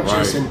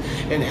self-conscious, Right.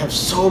 and have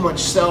so much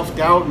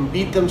self-doubt and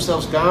beat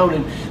themselves down,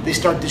 and they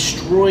start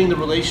destroying the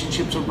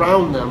relationships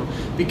around them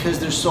because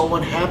they're so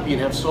unhappy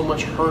and have so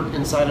much hurt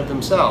inside of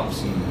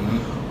themselves.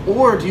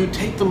 Or do you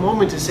take the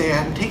moment to say,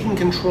 I'm taking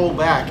control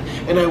back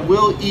and I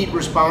will eat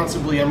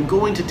responsibly. I'm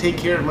going to take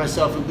care of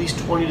myself at least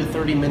 20 to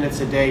 30 minutes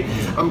a day.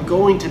 I'm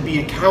going to be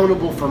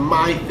accountable for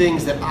my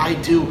things that I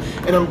do,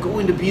 and I'm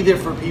going to be there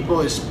for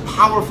people as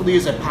powerfully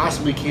as I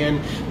possibly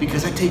can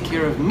because I take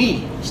care of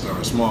me.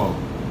 Start small.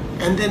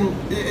 And then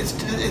it's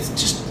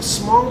just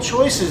small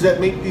choices that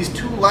make these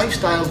two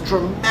lifestyles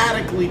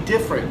dramatically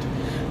different.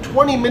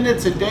 20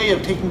 minutes a day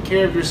of taking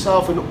care of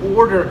yourself in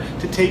order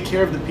to take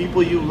care of the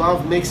people you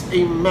love makes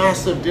a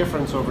massive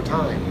difference over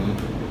time.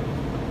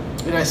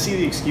 And I see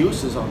the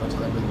excuses all the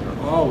time, and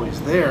they're always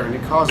there, and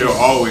it causes They'll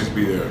always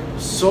be there.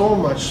 so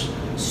much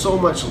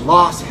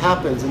loss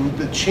happens, and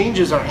the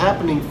changes are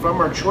happening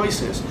from our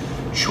choices.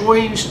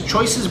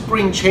 Choices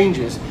bring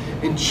changes,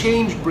 and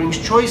change brings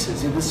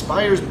choices. It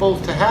inspires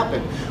both to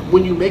happen.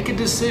 When you make a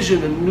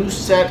decision, a new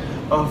set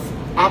of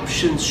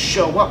options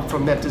show up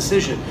from that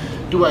decision.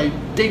 Do I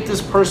date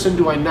this person?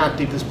 Do I not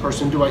date this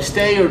person? Do I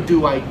stay or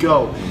do I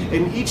go?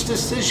 And each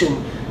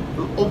decision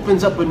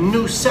opens up a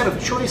new set of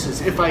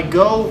choices. If I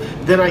go,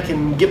 then I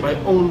can get my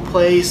own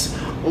place,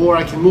 or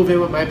I can move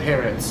in with my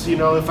parents. You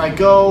know, if I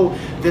go,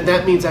 then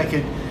that means I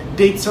could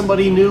date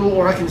somebody new,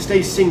 or I can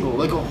stay single.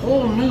 Like a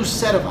whole new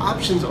set of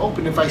options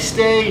open. If I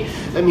stay,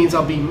 that means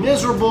I'll be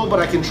miserable, but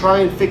I can try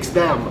and fix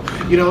them.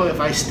 You know,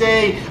 if I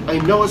stay, I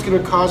know it's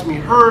gonna cause me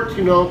hurt,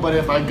 you know, but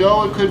if I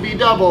go, it could be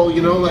double,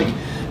 you know, like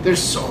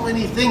there's so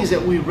many things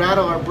that we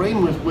rattle our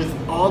brain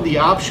with all the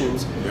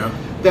options. Yeah.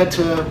 That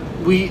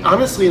we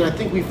honestly, and I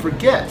think we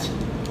forget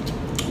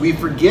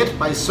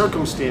by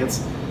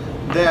circumstance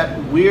that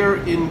we're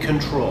in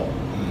control.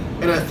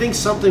 And I think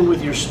something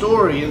with your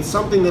story, and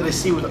something that I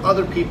see with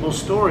other people's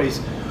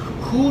stories,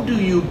 who do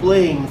you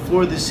blame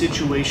for the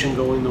situation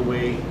going the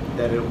way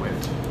that it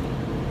went?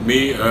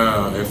 Me,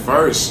 at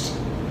first,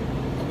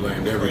 I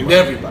blamed everybody.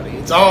 Everybody.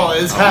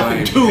 It's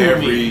happened to me.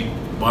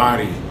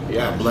 Everybody.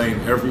 Yeah. I blame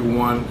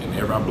everyone,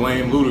 and I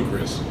blame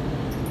Ludacris.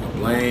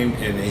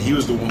 And he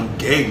was the one who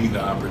gave me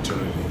the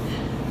opportunity.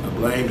 I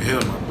blamed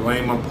him. I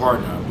blamed my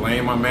partner. I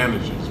blamed my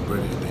managers. But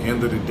at the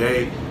end of the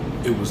day,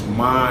 it was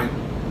my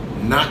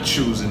not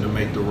choosing to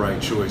make the right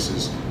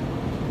choices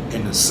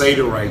and to say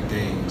the right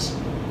things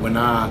when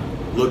I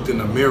looked in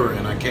the mirror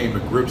and I came to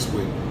grips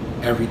with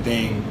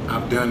everything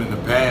I've done in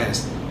the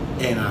past,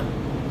 and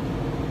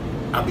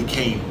I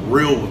became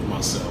real with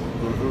myself.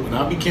 When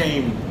I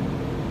became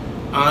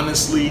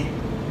honestly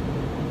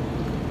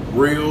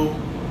real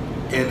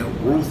in a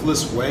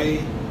ruthless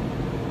way,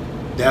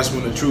 that's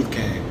when the truth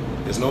came.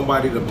 There's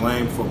nobody to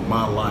blame for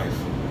my life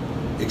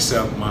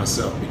except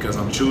myself, because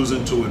I'm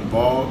choosing to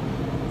involve.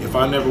 If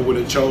I never would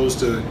have chose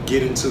to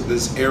get into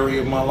this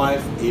area of my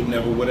life, it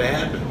never would have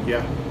happened.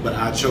 Yeah. But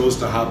I chose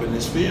to hop in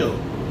this field.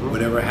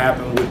 Whatever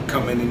happened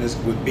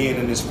with being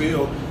in this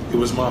field, it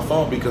was my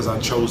fault because I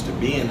chose to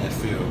be in that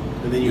field.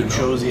 And then you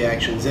chose the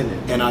actions in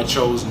it. And I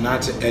chose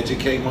not to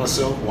educate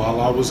myself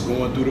while I was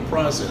going through the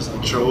process. I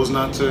chose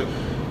not to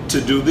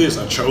do this.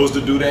 I chose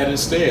to do that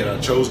instead.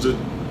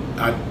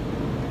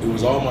 It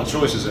was all my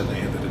choices at the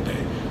end of the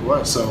day.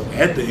 What? So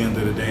at the end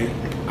of the day,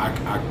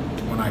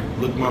 when I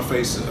looked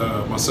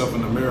myself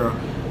in the mirror,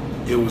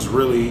 it was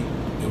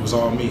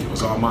all me. It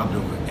was all my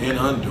doing and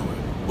undoing.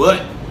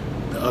 But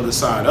the other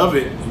side of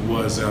it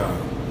was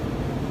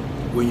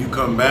when you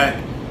come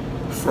back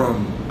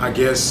from, I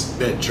guess,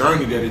 that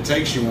journey that it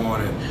takes you on,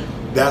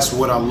 and that's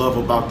what I love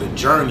about the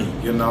journey.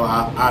 You know,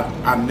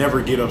 I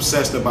never get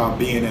obsessed about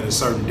being at a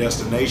certain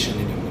destination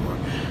anymore.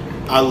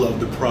 I love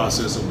the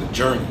process of the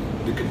journey,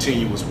 the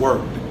continuous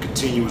work, the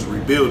continuous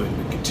rebuilding,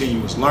 the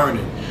continuous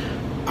learning.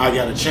 I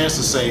got a chance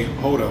to say,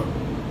 hold up,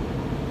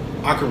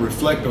 I can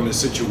reflect on this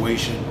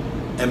situation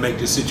and make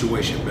this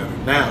situation better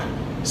now.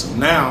 So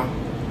now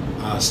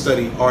I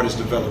study artist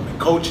development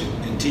coaching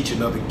and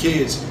teaching other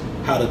kids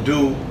how to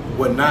do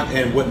what not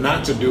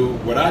to do,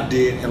 what I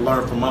did, and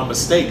learn from my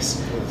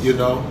mistakes, you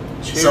know.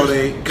 So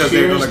because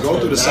they're going to go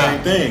through the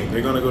same thing.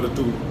 They're going to go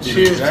through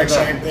the exact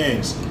same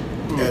things.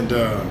 And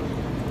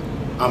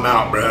I'm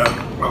out, bruh.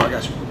 Oh, I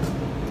got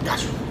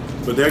you.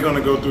 But they're going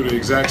to go through the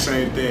exact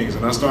same things.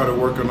 And I started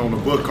working on a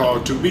book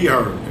called To Be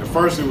Heard. At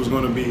first it was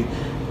going to be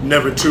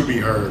Never to Be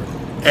Heard.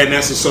 And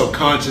that's a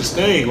subconscious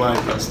thing, like,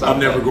 I'm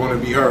never going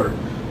to be heard.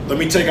 Let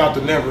me take out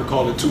the never,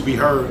 call it To Be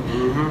Heard.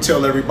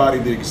 Tell everybody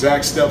the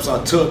exact steps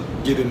I took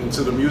getting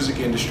into the music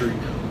industry,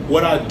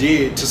 what I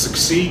did to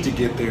succeed to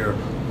get there,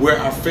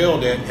 where I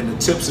failed at, and the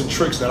tips and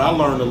tricks that I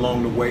learned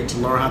along the way to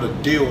learn how to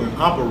deal and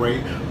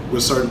operate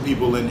with certain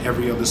people in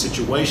every other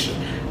situation.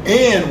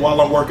 And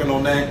while I'm working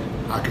on that,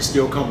 I could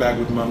still come back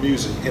with my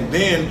music. And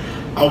then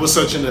I was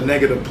such in a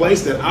negative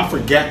place that I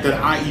forgot that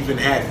I even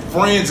had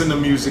friends in the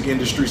music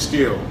industry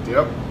still.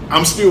 Yep.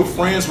 I'm still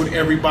friends with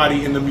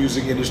everybody in the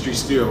music industry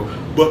still,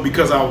 but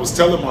because I was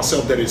telling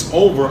myself that it's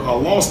over, I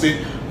lost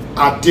it,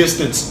 I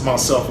distanced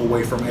myself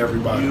away from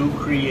everybody. You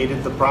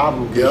created the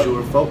problem because you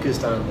were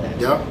focused on that.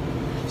 Yep.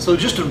 So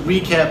just to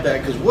recap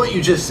that, because what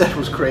you just said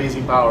was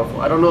crazy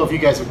powerful. I don't know if you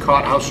guys have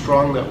caught how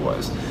strong that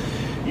was.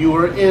 You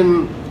were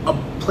in a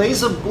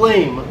place of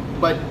blame,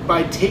 but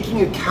by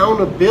taking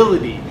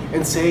accountability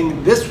and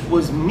saying this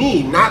was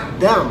me, not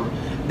them.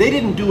 They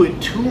didn't do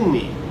it to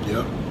me.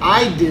 Yep.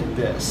 I did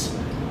this.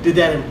 Did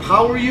that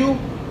empower you,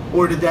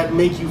 or did that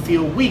make you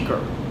feel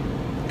weaker?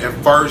 At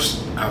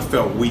first, I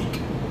felt weak.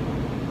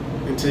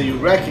 Until you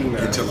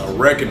recognized. Until I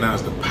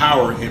recognized the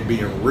power in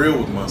being real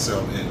with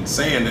myself and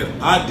saying that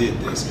I did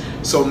this.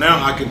 So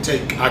now I can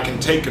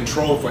take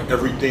control for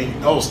everything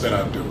else that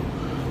I do.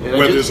 And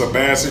whether it's a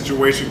bad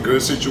situation,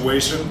 good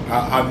situation,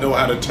 I know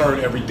how to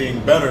turn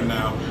everything better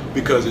now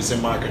because it's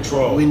in my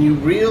control. When you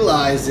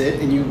realize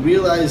it and you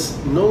realize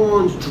no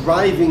one's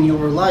driving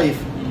your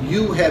life,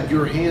 you have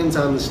your hands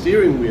on the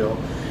steering wheel,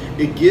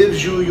 it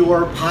gives you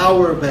your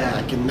power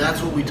back, and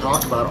that's what we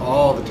talk about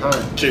all the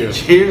time.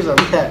 Cheers. Cheers on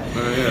that.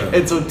 Yeah.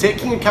 And so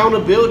taking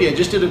accountability, I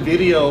just did a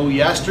video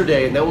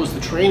yesterday, and that was the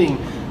training,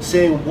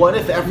 saying what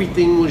if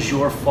everything was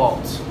your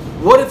fault?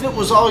 What if it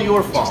was all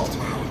your fault?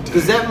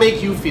 Does that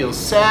make you feel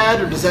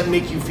sad, or does that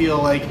make you feel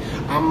like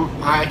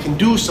I can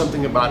do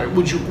something about it?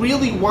 Would you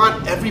really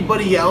want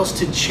everybody else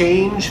to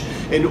change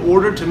in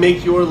order to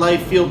make your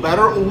life feel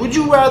better, or would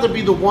you rather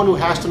be the one who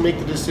has to make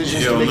the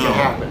decisions to make it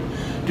happen?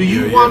 Do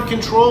you want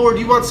control, or do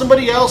you want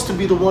somebody else to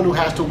be the one who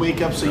has to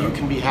wake up so you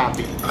can be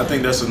happy? I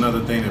think that's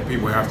another thing that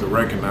people have to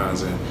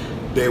recognize, and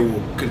they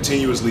will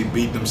continuously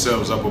beat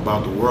themselves up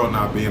about the world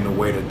not being the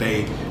way that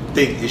they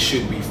think it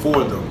should be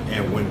for them.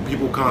 And when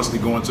people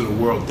constantly go into the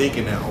world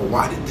thinking that, oh,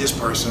 why did this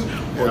person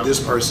or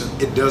this person,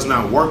 it does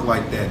not work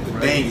like that. The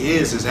thing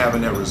is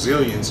having that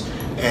resilience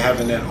and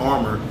having that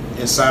armor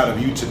inside of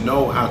you to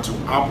know how to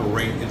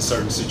operate in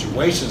certain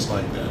situations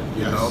like that.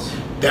 You know,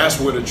 that's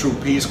where the true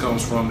peace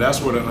comes from.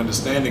 That's where the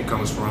understanding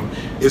comes from.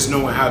 Is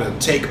knowing how to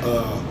take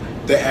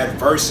the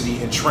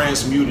adversity and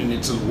transmute it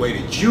into the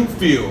way that you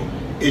feel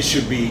it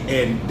should be,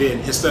 and then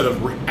instead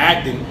of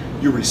reacting,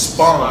 you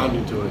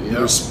respond to it. You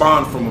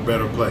respond from a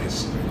better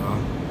place. You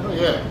know? Oh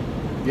yeah,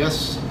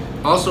 yes.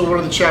 Also, one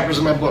of the chapters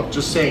in my book,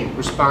 just saying,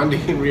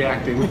 responding and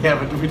reacting. We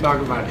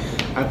talk about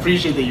it. I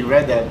appreciate that you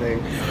read that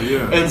thing.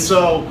 Yeah. And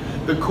so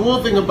the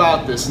cool thing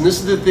about this, and this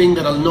is the thing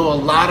that I know a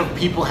lot of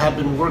people have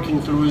been working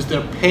through, is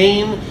their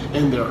pain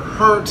and their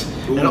hurt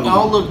and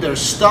all of their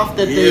stuff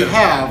that they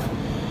have.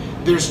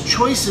 There's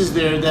choices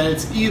there that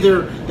it's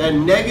either that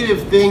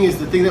negative thing is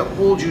the thing that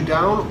holds you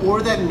down, or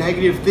that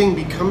negative thing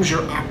becomes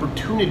your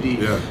opportunity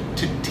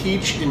to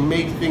teach and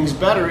make things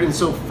better. And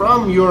so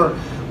from your,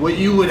 what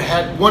you would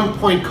at one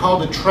point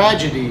call a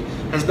tragedy,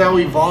 has now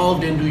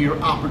evolved into your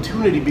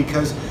opportunity,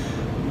 because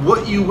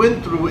what you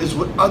went through is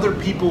what other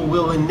people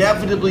will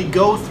inevitably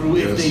go through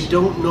if they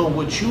don't know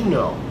what you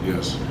know.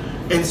 Yes.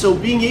 And so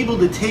being able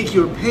to take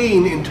your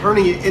pain and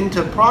turning it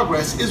into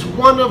progress is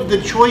one of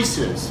the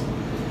choices.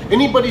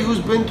 Anybody who's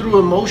been through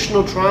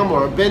emotional trauma,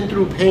 or been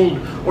through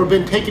pain, or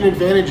been taken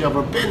advantage of,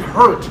 or been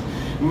hurt,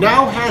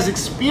 now has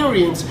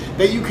experience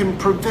that you can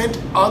prevent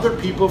other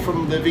people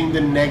from living the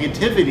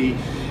negativity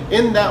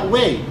in that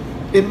way.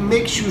 It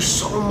makes you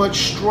so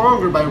much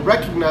stronger by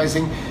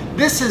recognizing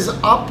this is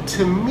up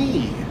to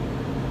me.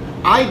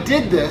 I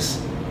did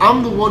this.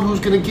 I'm the one who's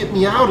going to get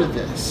me out of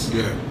this.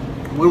 Yeah.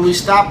 When we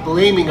stop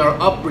blaming our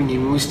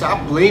upbringing, when we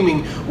stop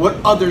blaming what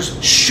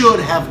others should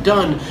have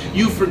done,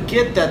 you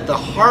forget that the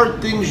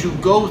hard things you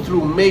go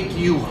through make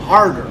you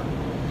harder.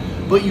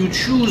 But you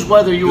choose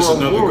whether you're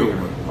a warrior.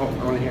 Oh,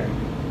 I want to hear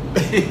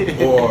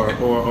it.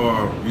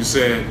 or you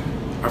said,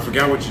 I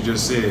forgot what you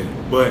just said,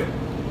 but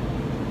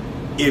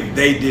if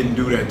they didn't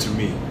do that to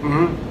me,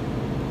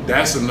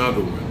 that's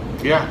another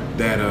one. Yeah.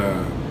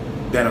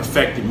 That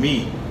affected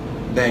me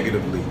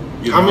negatively.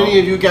 How many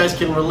of you guys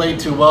can relate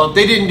to, well, if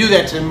they didn't do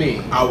that to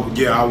me? I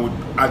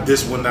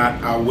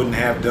wouldn't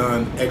have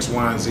done X,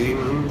 Y, and Z,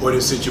 or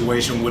this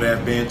situation would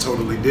have been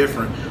totally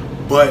different.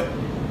 But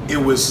it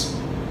was,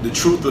 the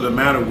truth of the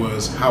matter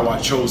was how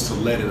I chose to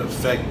let it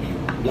affect me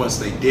once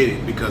they did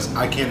it, because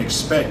I can't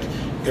expect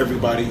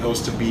everybody else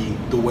to be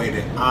the way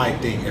that I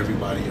think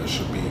everybody else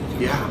should be.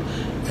 You know?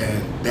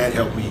 And that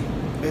helped me.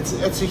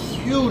 It's a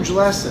huge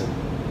lesson.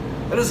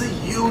 That is a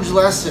huge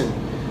lesson.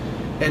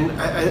 And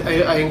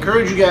I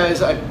encourage you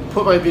guys, I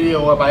put my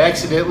video up, I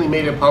accidentally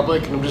made it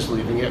public, and I'm just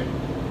leaving it.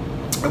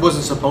 It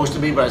wasn't supposed to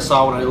be, but I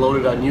saw when I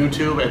loaded on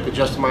YouTube at the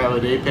Just a Mile a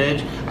Day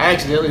page, I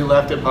accidentally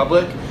left it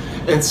public.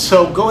 And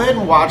so go ahead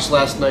and watch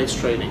last night's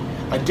training.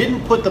 I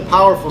didn't put the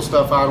powerful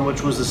stuff on,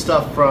 which was the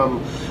stuff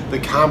from the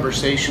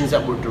conversations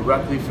that were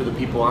directly for the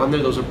people on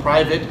there. Those are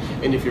private,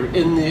 and if you're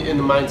in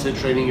the mindset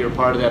training, you're a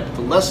part of that. But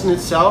the lesson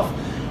itself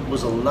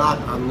was a lot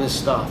on this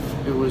stuff.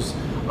 It was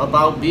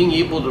about being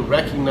able to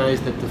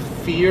recognize that the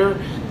fear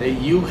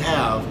that you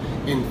have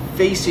in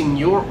facing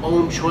your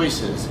own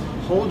choices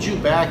holds you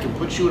back and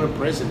puts you in a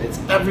prison. It's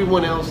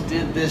everyone else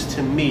did this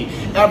to me.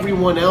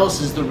 Everyone else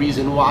is the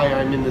reason why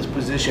I'm in this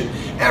position.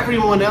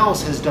 Everyone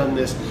else has done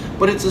this.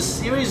 But it's a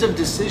series of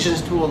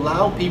decisions to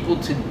allow people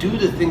to do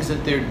the things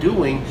that they're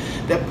doing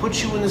that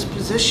puts you in this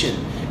position.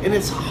 And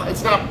it's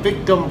not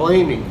victim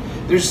blaming.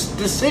 There's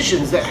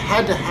decisions that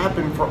had to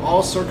happen for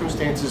all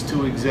circumstances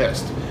to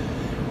exist.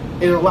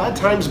 And a lot of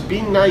times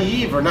being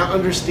naive or not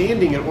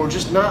understanding it or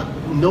just not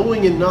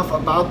knowing enough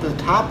about the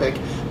topic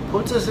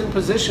puts us in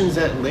positions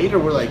that later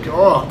we're like,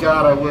 oh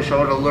God, I wish I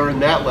would have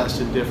learned that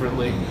lesson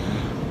differently.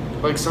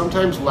 Like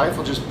sometimes life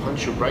will just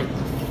punch you right in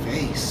the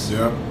face.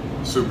 Yeah,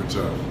 super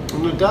tough.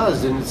 And it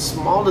does, and it's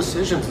small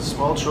decisions and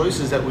small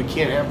choices that we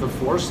can't have the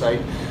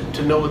foresight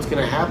to know what's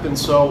going to happen.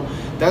 So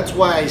that's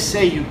why I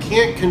say you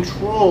can't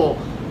control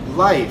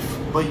life,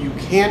 but you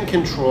can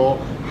control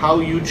how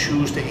you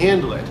choose to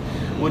handle it.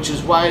 Which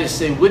is why I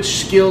say,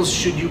 which skills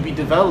should you be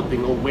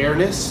developing?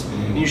 Awareness.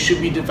 And you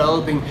should be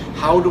developing,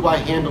 how do I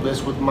handle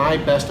this with my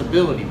best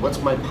ability? What's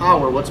my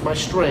power? What's my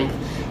strength?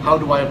 How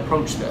do I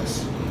approach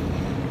this?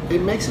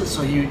 It makes it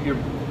so you're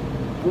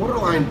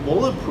borderline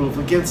bulletproof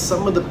against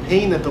some of the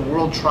pain that the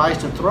world tries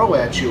to throw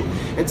at you.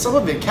 And some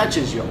of it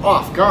catches you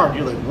off guard.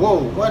 You're like,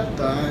 whoa, what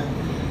the?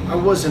 I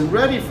wasn't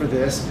ready for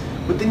this.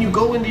 But then you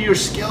go into your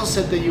skill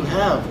set that you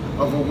have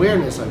of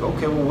awareness. Like,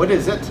 okay, well, what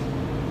is it?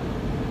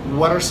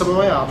 What are some of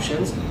my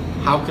options?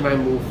 How can I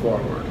move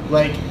forward?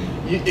 Like,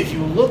 if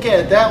you look at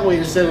it that way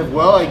instead of,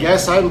 well, I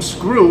guess I'm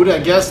screwed. I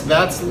guess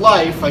that's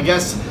life. I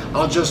guess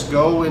I'll just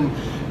go and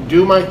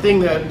do my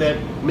thing that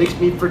makes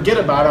me forget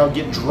about it. I'll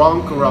get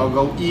drunk, or I'll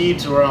go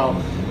eat, or I'll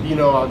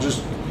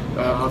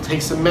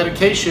take some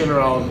medication, or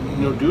I'll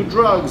do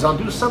drugs. I'll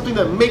do something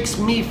that makes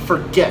me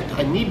forget.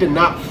 I need to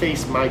not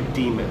face my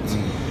demons.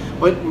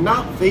 But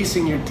not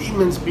facing your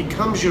demons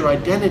becomes your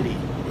identity.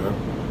 Yeah.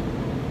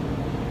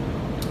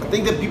 I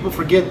think that people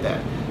forget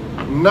that.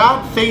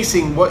 Not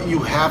facing what you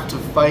have to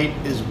fight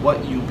is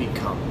what you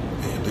become.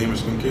 And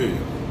demons can kill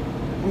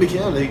you.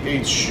 Yeah,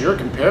 they sure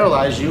can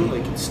paralyze you,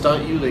 they can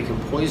stunt you, they can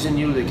poison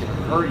you, they can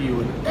hurt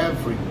you in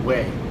every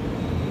way.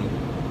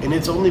 And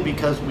it's only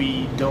because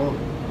we don't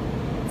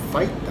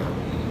fight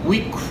them.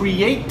 We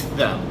create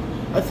them.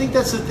 I think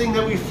that's the thing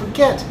that we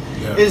forget,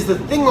 is the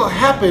thing will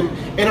happen,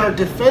 and our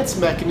defense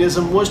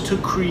mechanism was to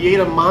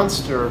create a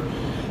monster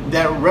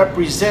that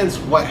represents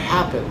what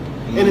happened.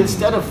 And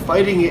instead of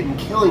fighting it and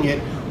killing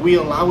it, we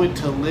allow it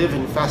to live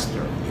and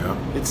fester. Yeah.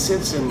 It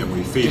sits and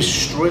we feed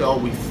destroy. Oh,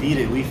 we feed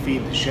it. We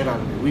feed the shit out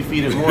of it. We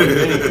feed it more than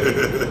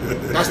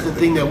anything. That's the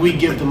thing that we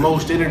give the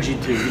most energy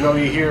to.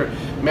 You hear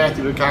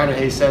Matthew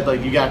McConaughey said,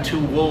 like, you got two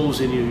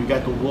wolves in you. You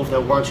got the wolf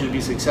that wants you to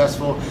be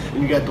successful,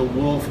 and you got the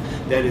wolf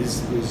that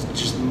is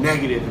just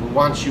negative and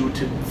wants you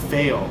to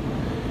fail.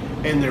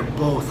 And they're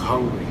both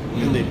hungry,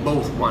 and they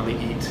both want to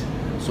eat.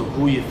 So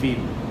who are you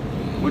feeding?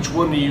 Which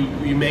one are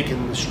you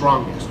making the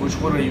strongest? Which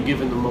one are you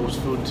giving the most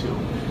food to?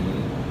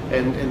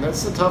 And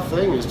that's the tough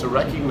thing, is to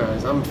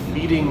recognize I'm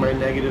feeding my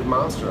negative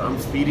monster. I'm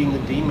feeding the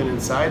demon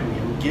inside me.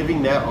 I'm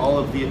giving that all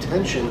of the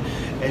attention,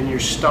 and you're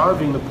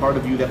starving the part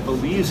of you that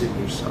believes in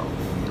yourself.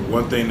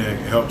 One thing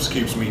that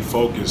keeps me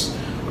focused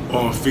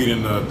on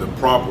feeding the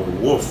proper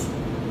wolf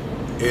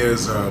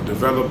is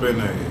developing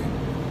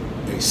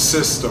a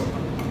system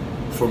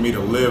for me to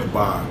live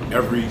by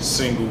every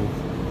single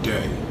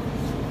day.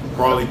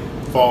 Probably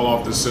fall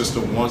off the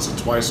system once or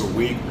twice a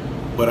week,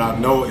 but I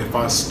know if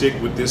I stick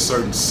with this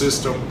certain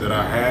system that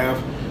I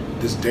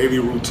have, this daily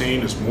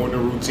routine, this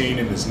morning routine,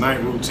 and this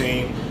night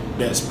routine,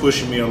 that's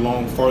pushing me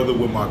along further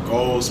with my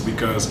goals,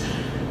 because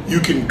you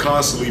can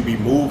constantly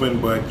be moving,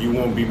 but you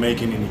won't be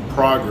making any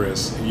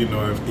progress,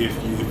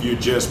 if you're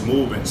just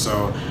moving.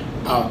 So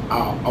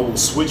I will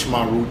switch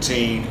my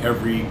routine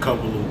every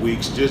couple of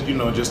weeks, just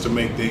to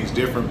make things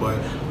different, but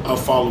I'll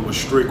follow a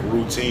strict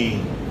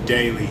routine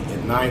daily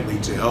and nightly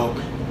to help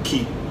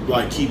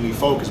keep me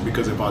focused,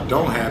 because if I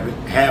don't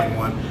have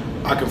one,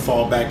 I can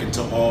fall back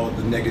into all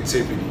the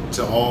negativity,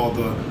 to all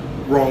the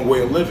wrong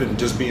way of living,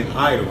 just being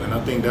idle. And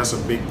I think that's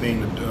a big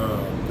thing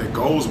that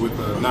goes with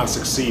not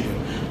succeeding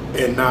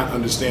and not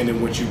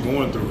understanding what you're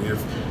going through.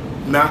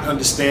 If not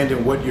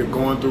understanding what you're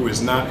going through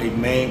is not a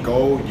main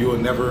goal, you'll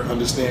never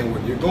understand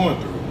what you're going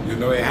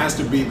through. It has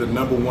to be the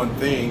number one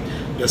thing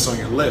that's on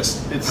your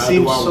list. How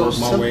do I work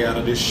my way out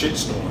of this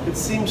shitstorm? It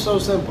seems so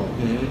simple.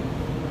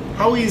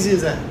 How easy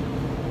is that?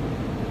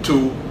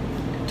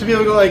 To be able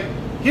to go like,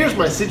 here's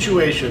my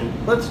situation,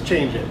 let's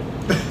change it.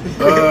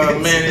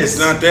 Man, it's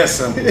not that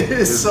simple.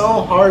 It's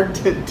so hard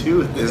to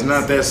do this. It's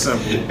not that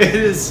simple. It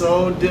is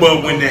so difficult.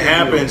 But when it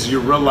happens, you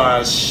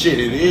realize, shit,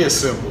 it is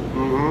simple.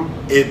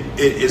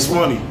 It's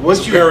funny.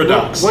 It's a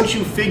paradox. Once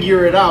you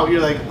figure it out,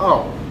 you're like,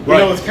 oh.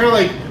 It's kind of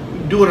like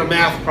doing a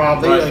math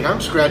problem. You're like,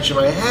 I'm scratching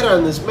my head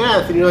on this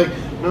math. And you're like,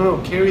 no,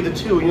 carry the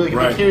 2. And you're like,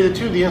 if you carry the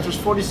 2, the answer's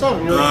 47.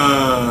 And you're like,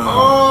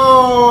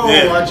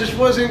 I just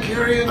wasn't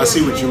carrying the 2. I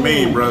see what you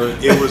mean, brother.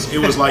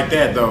 It was like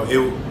that, though.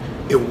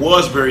 it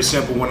was very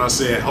simple when I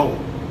said, "Oh,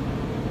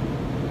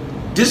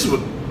 this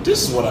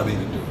is what I need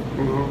to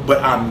do."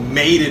 But I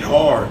made it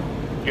hard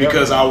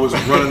because I was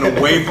running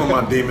away from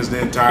my demons the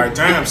entire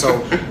time.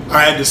 So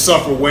I had to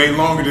suffer way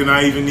longer than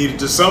I even needed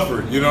to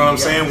suffer. You know what I'm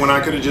saying? When I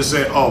could have just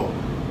said, "Oh,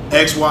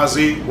 X, Y,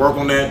 Z, work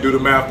on that, do the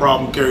math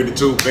problem, carry the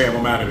 2, bam,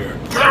 I'm out of there."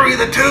 Carry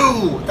the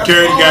 2. That's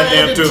carry the all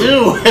goddamn I had to 2.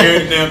 do. Carry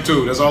the damn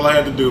 2. That's all I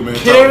had to do, man.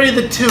 Carry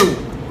the 2.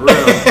 Real.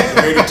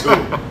 Carry the 2.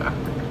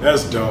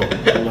 That's dope.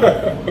 I love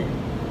that.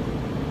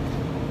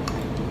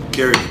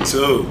 Carry the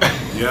 2.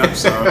 Yeah.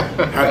 So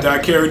after I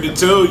carried the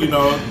 2, you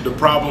know, the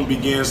problem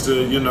begins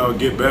to, you know,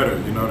 get better.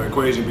 You know, the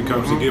equation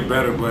becomes to get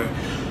better. But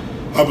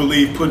I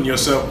believe putting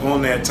yourself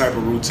on that type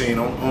of routine,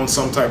 on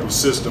some type of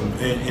system,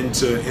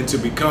 into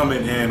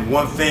becoming. And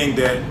one thing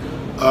that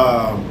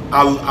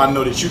I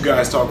know that you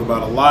guys talk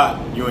about a lot,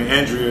 you and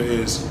Andrea,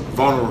 is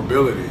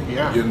vulnerability.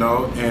 Yeah. You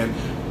know, and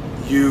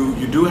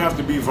you do have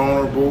to be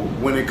vulnerable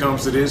when it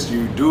comes to this.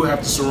 You do have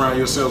to surround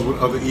yourselves with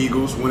other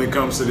eagles when it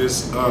comes to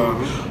this.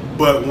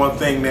 But one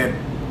thing that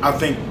I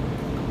think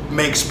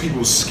makes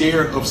people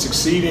scared of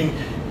succeeding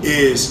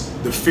is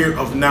the fear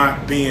of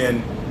not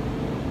being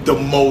the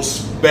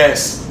most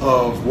best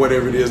of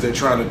whatever it is they're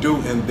trying to do,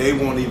 and they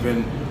won't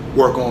even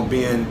work on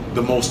being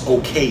the most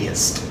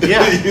okayest.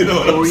 Yeah. You know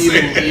what I'm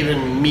saying?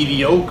 even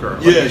mediocre.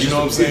 Like Yeah, you know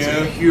what I'm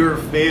saying? It's a pure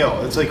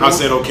fail. It's like I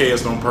said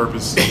okayest on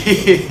purpose.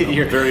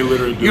 You're very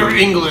literate. Your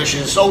English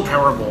is so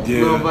terrible.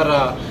 Yeah. No,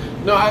 but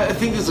no, I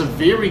think that's a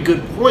very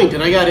good point,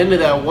 and I got into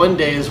that one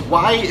day. Is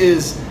why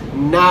is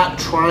not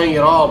trying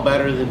at all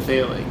better than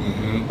failing?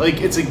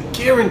 Like, it's a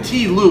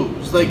guarantee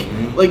lose. Like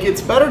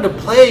it's better to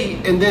play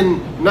and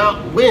then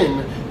not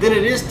win than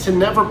it is to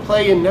never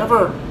play and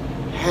never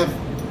have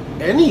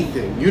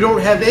anything. You don't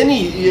have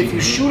any. If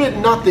you shoot at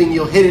nothing,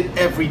 you'll hit it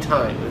every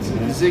time. It's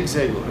a Zig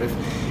Ziglar.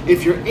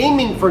 If you're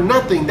aiming for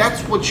nothing,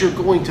 that's what you're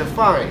going to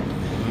find.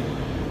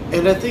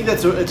 And I think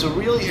it's a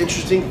really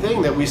interesting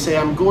thing that we say,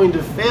 I'm going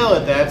to fail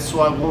at that, so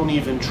I won't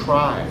even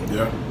try.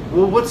 Yeah.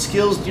 Well, what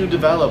skills do you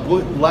develop?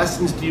 What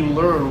lessons do you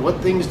learn?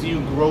 What things do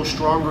you grow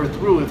stronger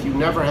through if you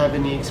never have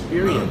any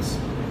experience?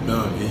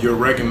 None. And you'll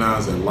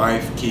recognize that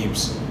life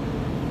keeps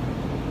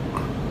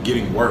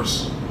getting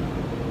worse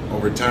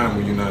over time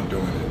when you're not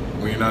doing it.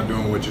 When you're not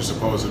doing what you're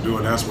supposed to do.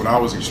 And that's what I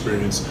was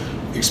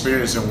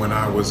experiencing when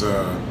I was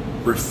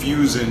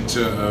refusing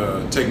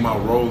to take my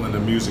role in the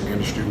music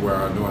industry where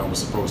I knew I was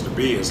supposed to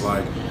be. It's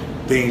like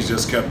things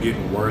just kept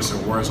getting worse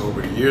and worse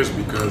over the years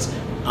because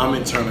I'm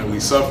internally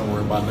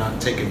suffering by not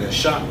taking that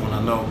shot when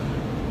I know,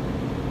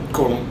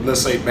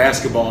 let's say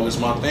basketball is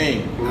my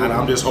thing, and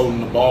I'm just holding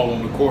the ball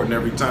on the court, and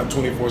every time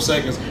 24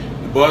 seconds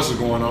the buzz is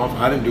going off,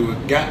 I didn't do a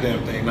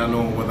goddamn thing, not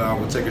knowing whether I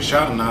would take a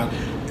shot or not.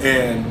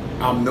 And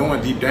I'm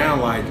knowing deep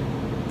down, like,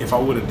 if I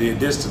would have did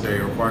this today,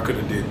 or if I could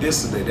have did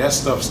this today, that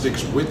stuff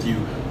sticks with you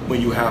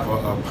when you have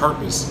a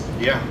purpose.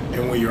 Yeah.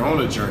 And when you're on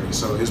a journey.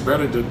 So it's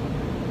better to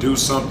do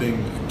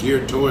something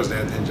geared towards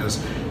that than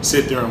just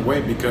sit there and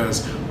wait,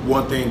 because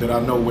one thing that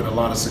I know with a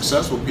lot of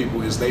successful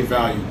people is they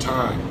value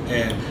time,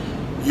 and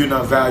you're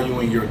not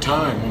valuing your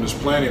time on this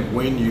planet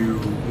when you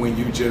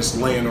just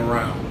laying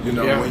around, you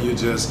know, when you're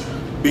just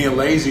being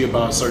lazy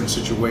about certain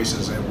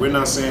situations. And we're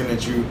not saying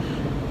that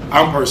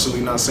I'm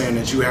personally not saying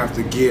that you have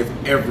to give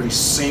every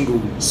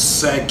single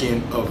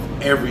second of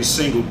every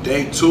single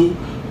day to,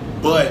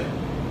 but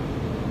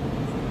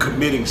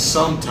committing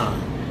some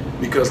time.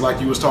 Because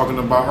like you was talking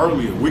about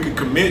earlier, we could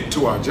commit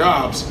to our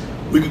jobs,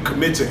 we could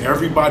commit to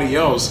everybody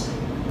else,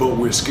 but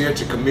we're scared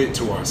to commit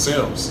to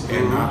ourselves.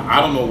 And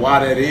I don't know why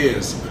that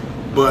is,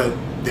 but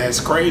that's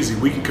crazy.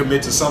 We can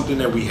commit to something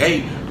that we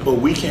hate, but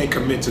we can't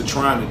commit to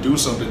trying to do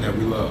something that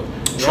we love.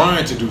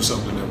 Trying to do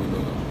something that we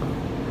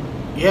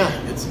love. Yeah,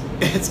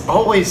 it's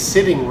always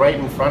sitting right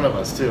in front of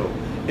us too.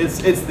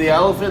 It's the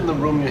elephant in the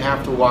room you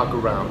have to walk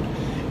around.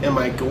 Am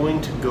I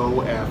going to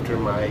go after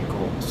my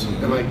goals?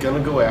 Am I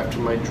going to go after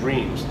my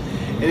dreams?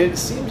 And it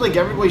seems like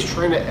everybody's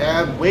trying to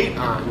add weight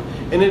on,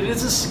 and it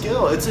is a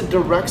skill. It's a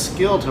direct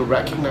skill to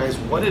recognize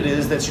what it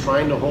is that's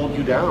trying to hold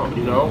you down,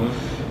 you know?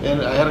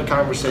 And I had a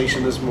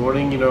conversation this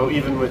morning, you know,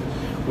 even with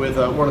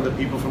one of the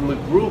people from the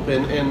group,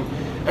 and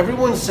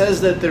everyone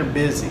says that they're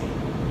busy.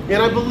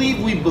 And I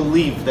believe we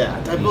believe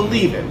that. I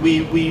believe it.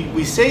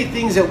 We say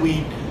things that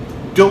we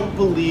don't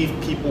believe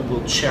people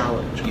will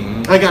challenge.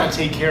 I gotta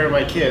take care of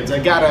my kids.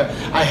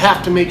 I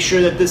have to make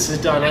sure that this is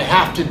done. I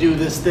have to do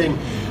this thing.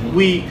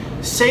 We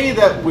say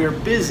that we're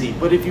busy,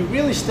 but if you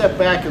really step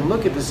back and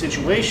look at the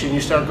situation,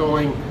 you start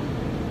going,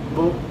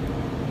 well,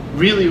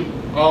 really,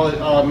 all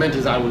it meant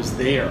is I was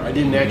there. I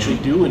didn't actually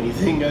do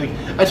anything. Like,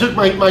 I took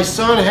my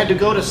son had to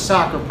go to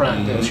soccer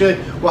practice. You're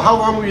like, well, how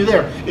long were you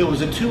there? It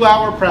was a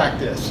 2-hour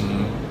practice.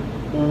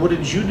 Well, what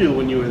did you do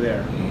when you were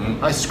there?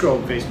 I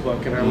scrolled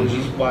Facebook and I was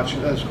just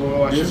watching. I was going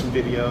watching some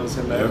videos,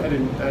 and I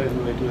didn't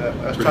really do that.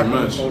 I was talking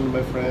on the phone to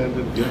my friend,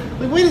 and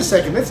like, wait a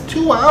second, that's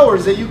 2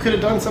 hours that you could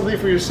have done something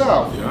for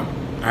yourself. You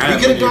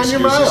could have done your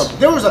mile.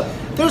 There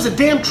was a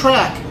damn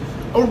track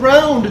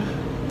around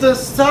the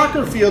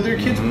soccer field that your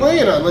kid's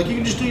playing on. Like, you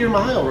can just do your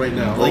mile right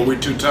now. Like, we're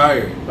too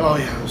tired. Oh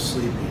yeah, I was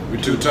sleepy.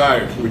 We're too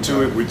tired.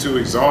 We're too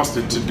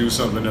exhausted to do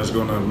something that's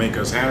going to make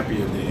us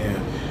happy in the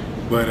end.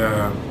 But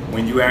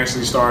when you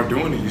actually start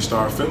doing it, you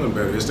start feeling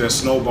better. It's that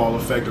snowball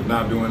effect of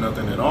not doing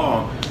nothing at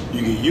all.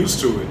 You get used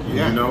to it, you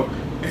know.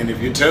 And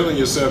if you're telling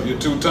yourself you're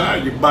too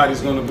tired, your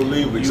body's going to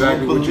believe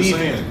exactly what you're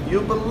saying.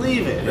 You'll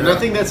believe it. And I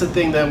think that's the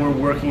thing that we're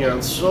working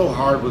on so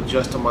hard with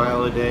Just a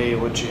Mile a Day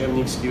and with Jam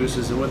the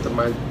Excuses and with the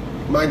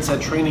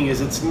mindset training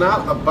is it's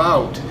not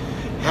about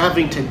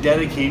having to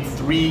dedicate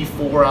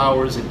 3-4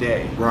 hours a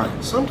day.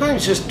 Right.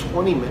 Sometimes just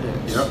 20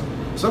 minutes. Yep.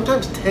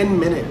 Sometimes 10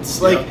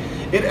 minutes. Like,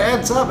 it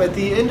adds up. At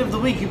the end of the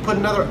week, you put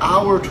another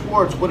hour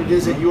towards what it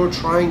is that you're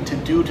trying to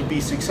do to be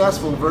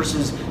successful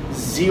versus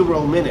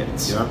 0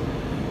 minutes. Yeah.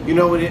 You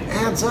know, and it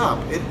adds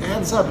up. It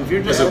adds up. If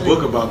you're just There's a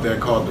book about that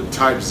called The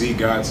Type Z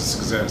Guide to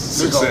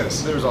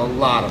Success. There's a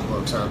lot of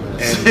books on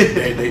this.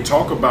 And they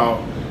talk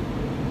about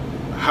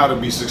how to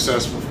be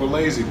successful for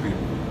lazy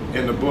people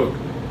in the book.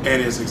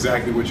 And it's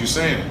exactly what you're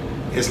saying.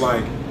 It's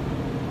like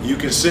you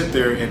can sit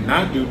there and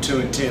not do 2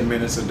 and 10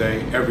 minutes a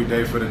day every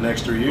day for the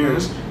next 3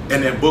 years,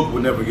 and that book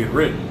will never get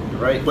written.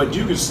 Right. But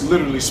you can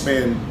literally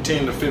spend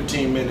 10 to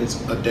 15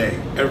 minutes a day,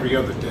 every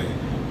other day.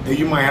 And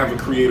you might have a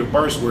creative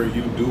burst where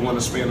you do want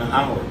to spend an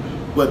hour.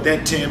 But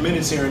that 10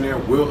 minutes here and there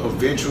will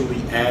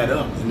eventually add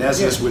up. And that's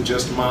just with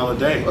Just a Mile a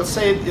Day. Let's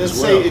say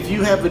if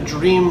you have a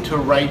dream to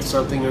write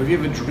something, or if you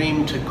have a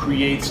dream to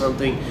create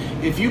something,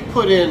 if you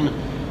put in,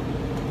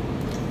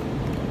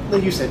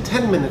 like you said,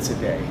 10 minutes a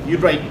day,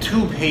 you'd write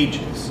 2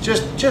 pages.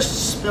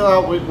 Just spill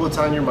out what's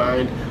on your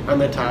mind on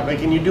that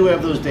topic. And you do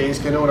have those days,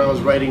 'cause I know when I was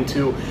writing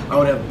too, I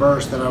would have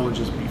bursts that I would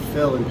just be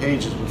filling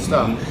pages with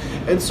stuff.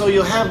 And so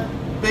you'll have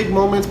big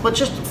moments, but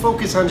just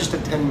focus on just a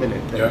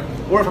 10-minute thing.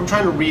 Or if I'm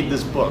trying to read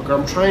this book, or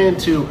I'm trying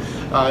to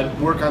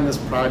work on this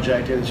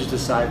project and it's just a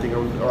side thing,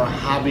 or a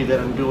hobby that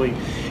I'm doing,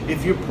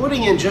 if you're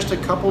putting in just a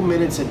couple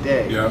minutes a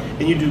day,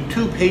 and you do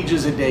 2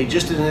 pages a day,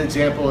 just as an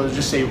example,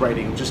 just say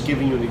writing, I'm just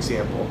giving you an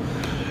example.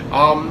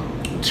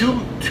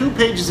 2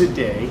 pages a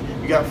day,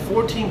 you got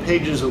 14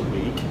 pages a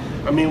week.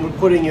 I mean, we're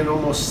putting in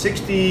almost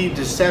 60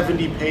 to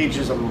 70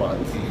 pages a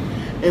month.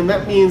 And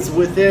that means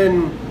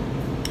within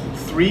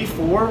 3,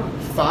 4,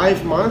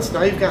 5 months,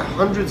 now you've got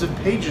hundreds of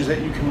pages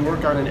that you can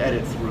work on and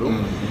edit through.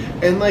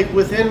 And like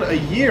within a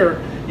year,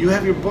 you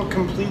have your book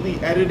completely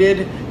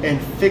edited and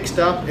fixed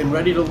up and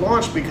ready to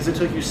launch because it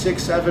took you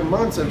 6, 7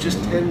 months of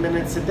just 10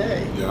 minutes a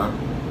day.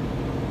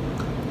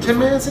 10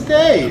 minutes a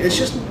day. It's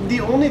just the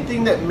only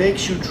thing that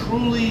makes you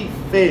truly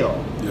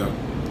fail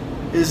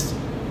is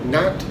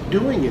not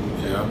doing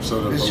anything.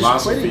 So the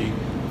philosophy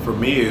for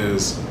me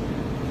is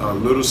a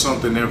little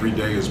something every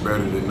day is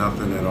better than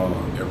nothing at all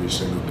every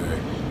single day.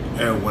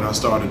 And when I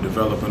started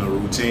developing a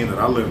routine that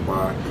I live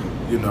by,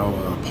 you know,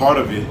 part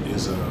of it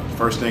is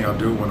first thing I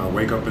do when I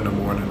wake up in the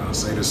morning, I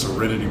say the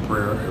serenity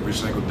prayer every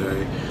single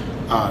day.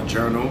 I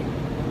journal,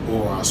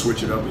 or I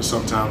switch it up, and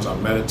sometimes I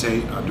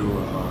meditate. I do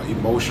a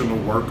emotional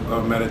work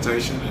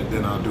meditation, and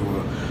then I do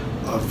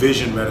a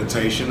vision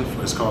meditation.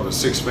 It's called a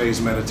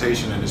 6-phase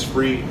meditation, and it's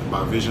free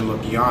by Vision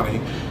Lukiani.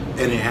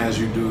 And he has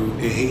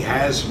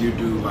you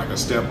do like a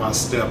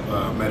step-by-step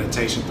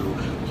meditation through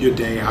your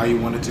day, how you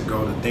want it to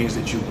go, the things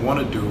that you want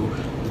to do,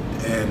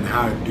 and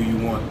how do you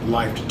want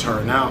life to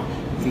turn out,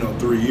 you know,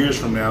 3 years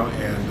from now.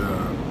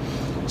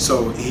 And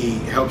so he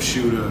helps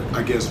you to,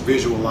 I guess,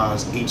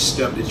 visualize each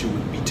step that you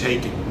would be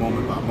taking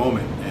moment by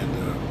moment. And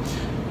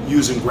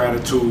using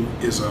gratitude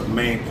is a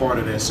main part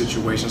of that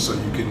situation, so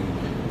you can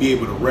be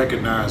able to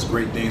recognize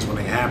great things when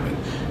they happen.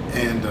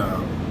 And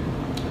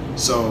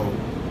so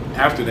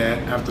after that,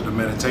 after the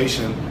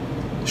meditation,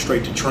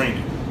 straight to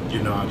training.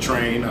 You know, I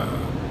train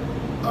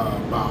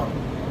about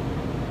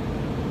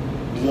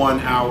 1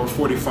 hour,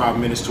 45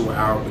 minutes to an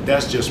hour, but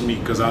that's just me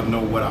because I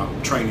know what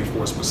I'm training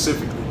for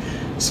specifically.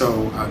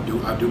 So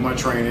I do my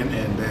training,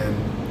 and then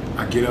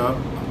I get up,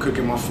 I'm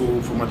cooking my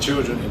food for my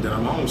children, and then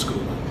I'm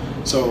homeschooling.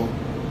 So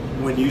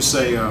when you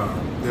say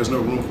there's no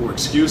room for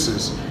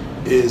excuses,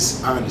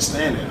 I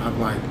understand it. I'm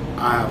like,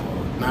 I have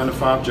a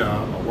 9-to-5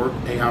 job, I work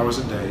 8 hours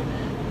a day,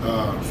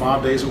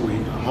 5 days a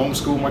week, I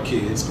homeschool my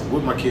kids, I'm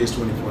with my kids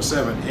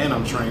 24/7, and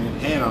I'm training,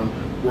 and I'm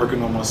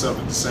working on myself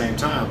at the same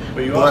time.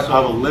 But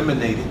I've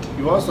eliminated.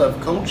 You also have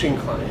coaching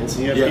clients,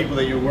 and you have people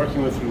that you're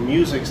working with through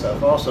music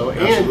stuff also.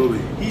 Absolutely.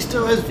 And he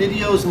still has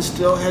videos and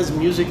still has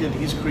music that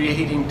he's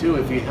creating too.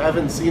 If you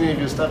haven't seen any of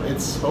his stuff,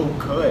 it's so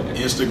good.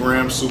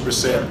 Instagram,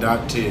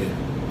 superset.ted.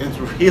 It's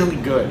really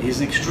good.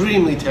 He's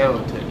extremely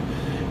talented.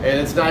 And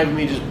it's not even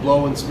me just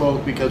blowing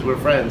smoke because we're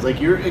friends. Like,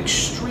 you're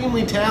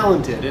extremely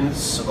talented, and it's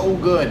so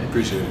good.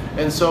 Appreciate it.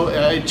 And so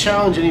I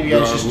challenge any of you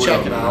guys, just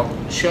check it out.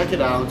 Check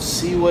it out,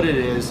 see what it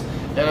is.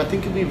 And I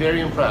think you'll be very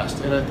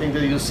impressed. And I think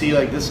that you'll see,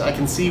 like this, I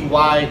can see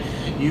why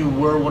you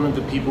were one of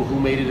the people who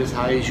made it as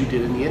high as you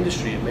did in the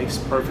industry. It makes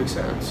perfect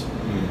sense.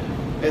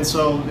 And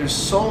so there's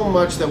so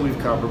much that we've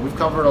covered. We've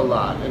covered a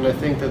lot. And I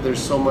think that there's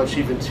so much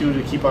even too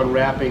to keep on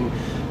wrapping,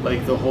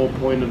 like the whole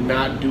point of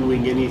not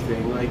doing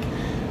anything. Like,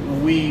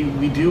 we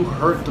do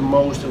hurt the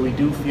most, and we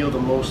do feel the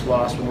most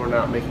lost when we're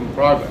not making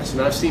progress.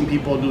 And I've seen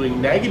people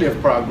doing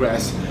negative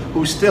progress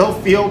who still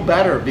feel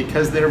better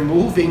because they're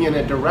moving in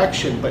a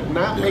direction but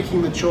not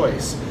making the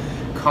choice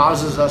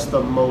causes us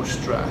the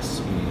most stress.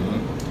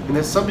 And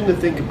that's something to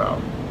think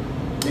about.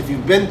 If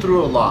you've been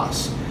through a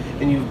loss,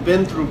 and you've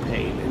been through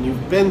pain, and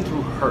you've been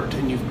through hurt,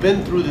 and you've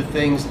been through the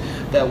things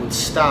that would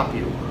stop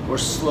you or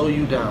slow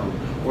you down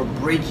or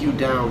break you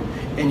down,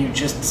 and you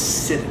just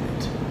sit in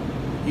it.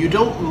 You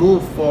don't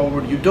move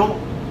forward, you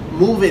don't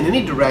move in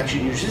any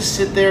direction, you just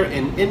sit there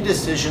in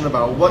indecision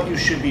about what you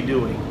should be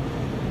doing.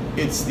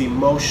 It's the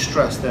most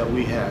stress that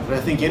we have. And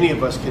I think any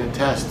of us can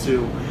attest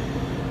to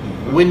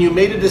when you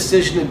made a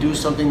decision to do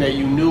something that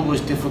you knew was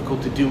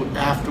difficult to do,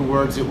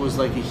 afterwards it was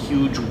like a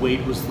huge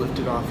weight was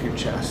lifted off your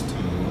chest.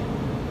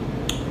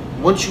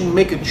 Once you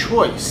make a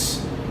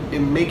choice, it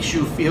makes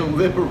you feel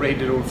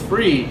liberated or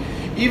free.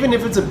 Even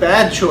if it's a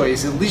bad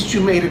choice, at least you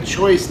made a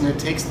choice and it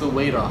takes the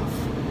weight off.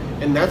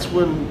 And that's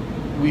when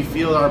we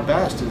feel our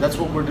best. And that's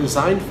what we're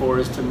designed for,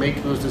 is to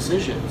make those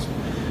decisions.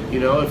 You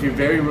know, if you're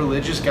very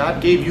religious,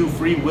 God gave you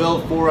free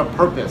will for a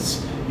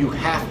purpose. You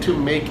have to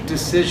make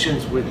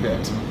decisions with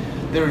it.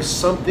 There is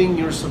something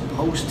you're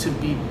supposed to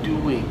be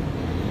doing.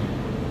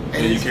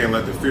 And you can't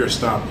let the fear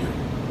stop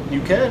you.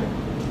 You can.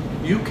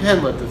 You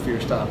can let the fear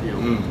stop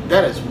you.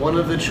 That is one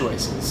of the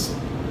choices.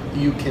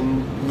 You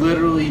can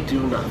literally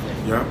do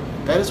nothing. Yeah.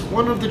 That is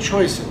one of the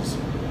choices.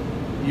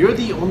 You're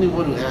the only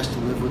one who has to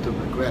live with the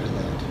regret of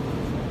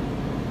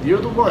that. You're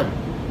the one.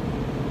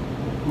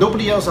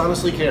 Nobody else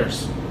honestly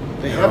cares.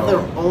 They have their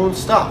own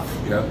stuff.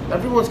 Yeah.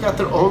 Everyone's got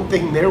their own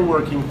thing they're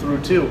working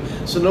through too.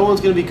 So no one's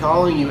going to be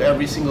calling you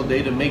every single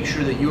day to make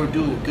sure that you're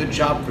doing a good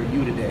job for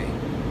you today.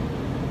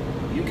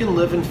 You can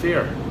live in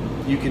fear.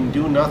 You can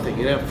do nothing.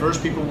 And at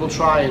first people will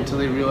try until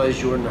they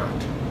realize you're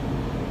not.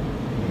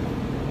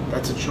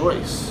 That's a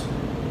choice.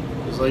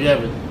 It's like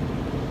everything.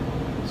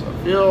 So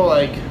I feel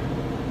like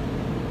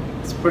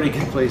it's a pretty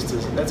good place to.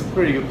 That's a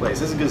pretty good place.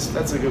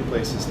 That's a good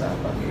place to stop.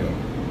 I feel.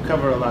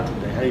 Cover a lot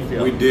today. How you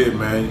feel? We did,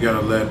 man. You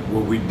gotta let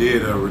what we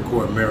did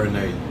record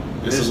marinate.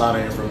 There's a lot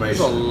of information. There's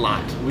a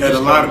lot. And a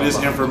lot of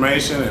this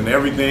information and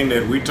everything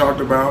that we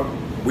talked about,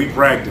 we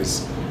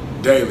practice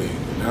daily.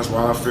 And that's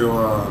why I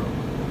feel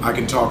I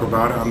can talk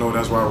about it. I know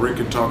that's why Rick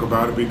can talk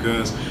about it,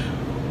 because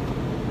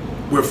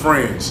we're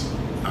friends.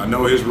 I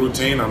know his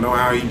routine. I know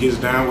how he gets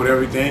down with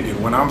everything.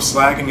 And when I'm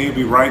slacking, he'll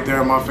be right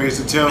there in my face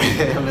to tell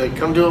me, I'm like,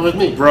 come do it with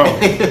me, bro.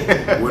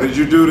 What did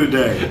you do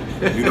today?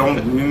 You don't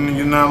have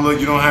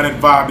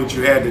that vibe that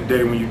you had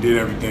today when you did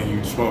everything you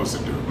were supposed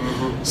to do.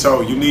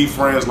 So you need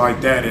friends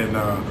like that.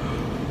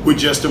 And with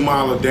Just a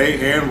Mile a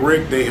Day and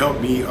Rick, they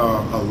helped me a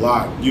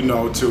lot, you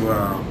know,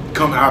 to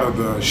come out of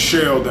the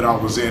shell that I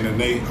was in.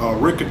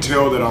 And Rick could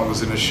tell that I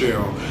was in a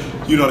shell.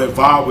 You know, that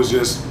vibe was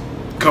just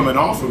coming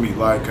off of me,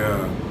 like,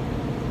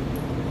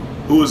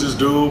 who is this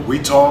dude? We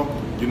talked,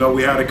 you know,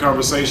 we had a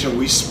conversation,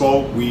 we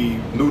spoke, we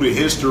knew the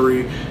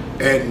history,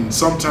 and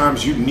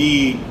sometimes you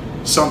need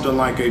something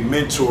like a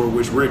mentor,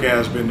 which Rick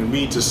has been to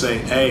me, to say,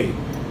 hey,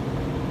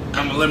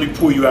 let me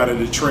pull you out of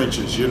the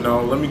trenches, you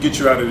know, let me get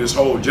you out of this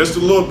hole just a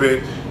little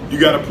bit. You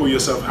got to pull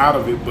yourself out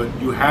of it, but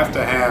you have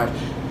to have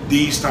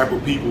these type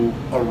of people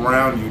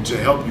around you to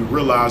help you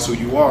realize who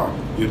you are,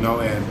 you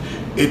know.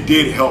 And it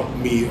did help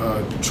me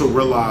to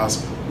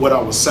realize what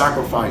I was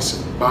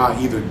sacrificing by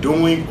either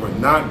doing or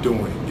not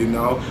doing, you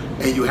know.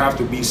 And you have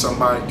to be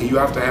somebody, you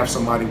have to have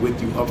somebody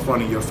with you up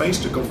front in your face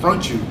to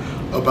confront you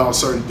about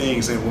certain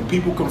things. And when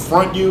people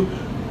confront you,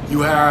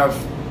 you have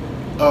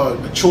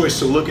a choice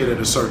to look at it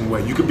a certain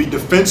way. You can be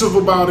defensive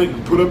about it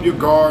and put up your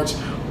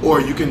guards, or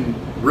you can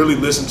really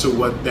listen to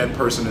what that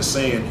person is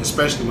saying,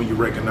 especially when you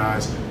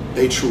recognize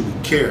they truly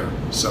care.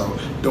 So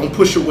don't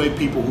push away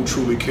people who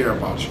truly care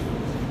about you.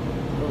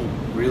 Oh,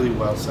 really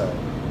well said.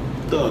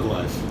 Thug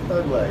life.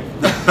 Thug life.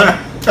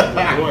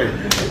 Boy.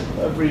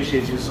 I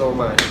appreciate you so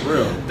much.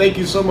 Real. Thank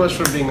you so much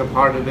for being a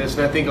part of this.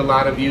 And I think a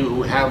lot of you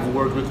who have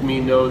worked with me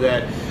know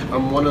that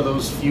I'm one of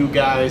those few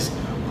guys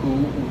who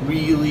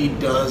really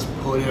does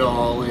put it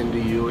all into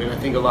you. And I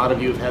think a lot of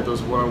you have had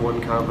those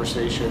one-on-one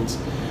conversations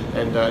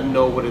and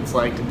know what it's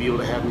like to be able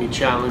to have me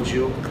challenge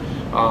you.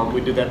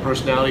 We did that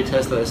personality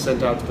test that I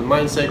sent out to the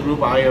Mindset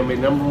group. I am a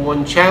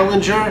 #1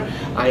 challenger.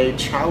 I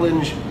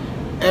challenge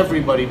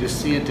everybody to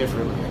see it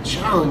differently. I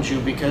challenge you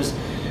because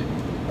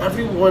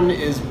everyone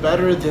is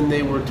better than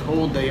they were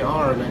told they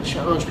are, and I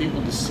challenge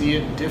people to see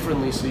it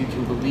differently so you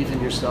can believe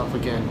in yourself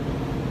again.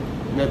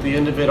 And at the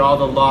end of it, all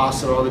the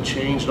loss and all the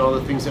change and all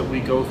the things that we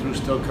go through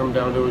still come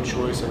down to a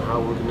choice on how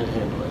we're going to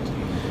handle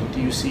it.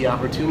 Do you see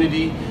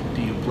opportunity?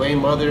 Do you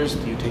blame others?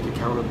 Do you take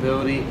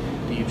accountability?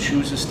 Do you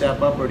choose to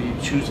step up, or do you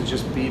choose to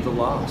just be the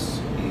loss?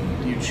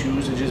 Do you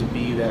choose to just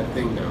be that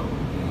thing now?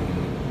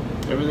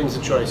 Everything's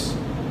a choice.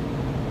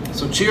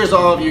 So cheers to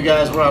all of you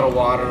guys. We're out of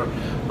water,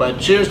 but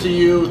cheers to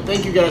you.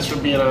 Thank you guys for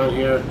being on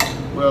here.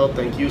 Will,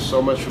 thank you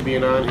so much for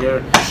being on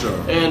here. Sure.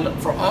 And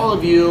for all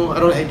of you,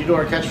 hey, do you know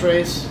our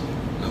catchphrase?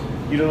 No.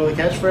 You don't know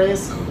the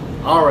catchphrase?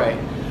 No. All right.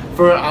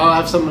 I'll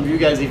have some of you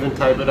guys even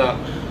type it up.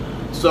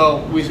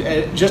 So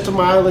just a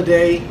mile a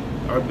day.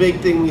 Our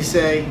big thing we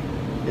say,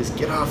 is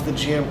get off the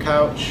jam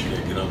couch.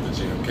 Yeah, get off the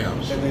jam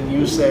couch. And then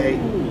you say,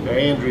 or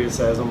Andrea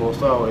says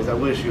almost always, I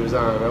wish he was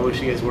on. I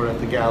wish you guys weren't at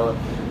the gala.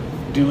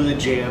 Do the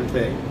jam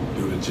thing.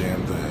 Do the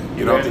jam thing.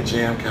 Get off the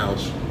jam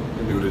couch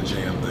and do the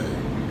jam thing.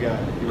 You got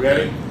it. You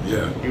ready?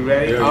 Yeah. You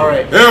ready? Hell All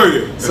right. Hell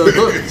yeah. So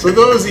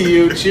those of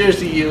you, cheers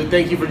to you.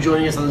 Thank you for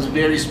joining us on this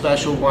very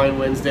special Wine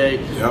Wednesday.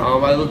 Yep.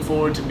 I look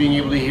forward to being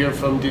able to hear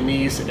from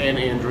Denise and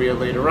Andrea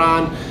later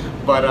on.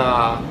 But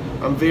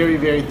I'm very,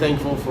 very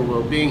thankful for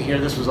Will being here.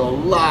 This was a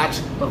lot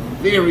of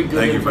very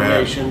good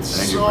information.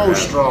 So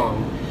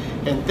strong.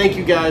 And thank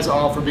you guys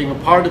all for being a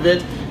part of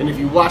it. And if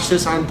you watch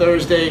this on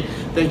Thursday,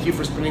 thank you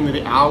for spending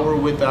the hour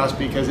with us,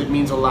 because it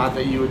means a lot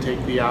that you would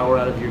take the hour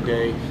out of your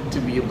day to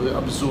be able to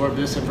absorb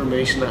this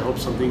information. I hope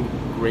something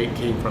great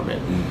came from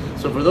it.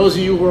 So for those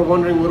of you who are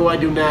wondering, what do I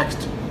do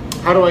next?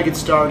 How do I get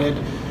started?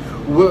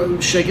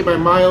 Should I get my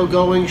mile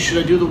going?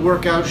 Should I do the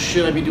workout?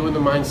 Should I be doing the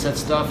mindset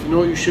stuff? You know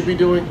what you should be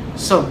doing?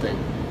 Something.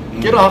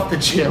 Get off the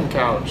jam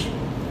couch.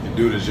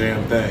 Do the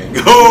jam thing.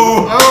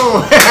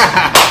 Oh!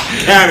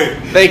 Got it.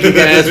 Thank you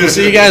guys. We'll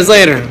see you guys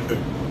later.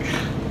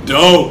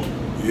 Dope.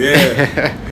 Yeah.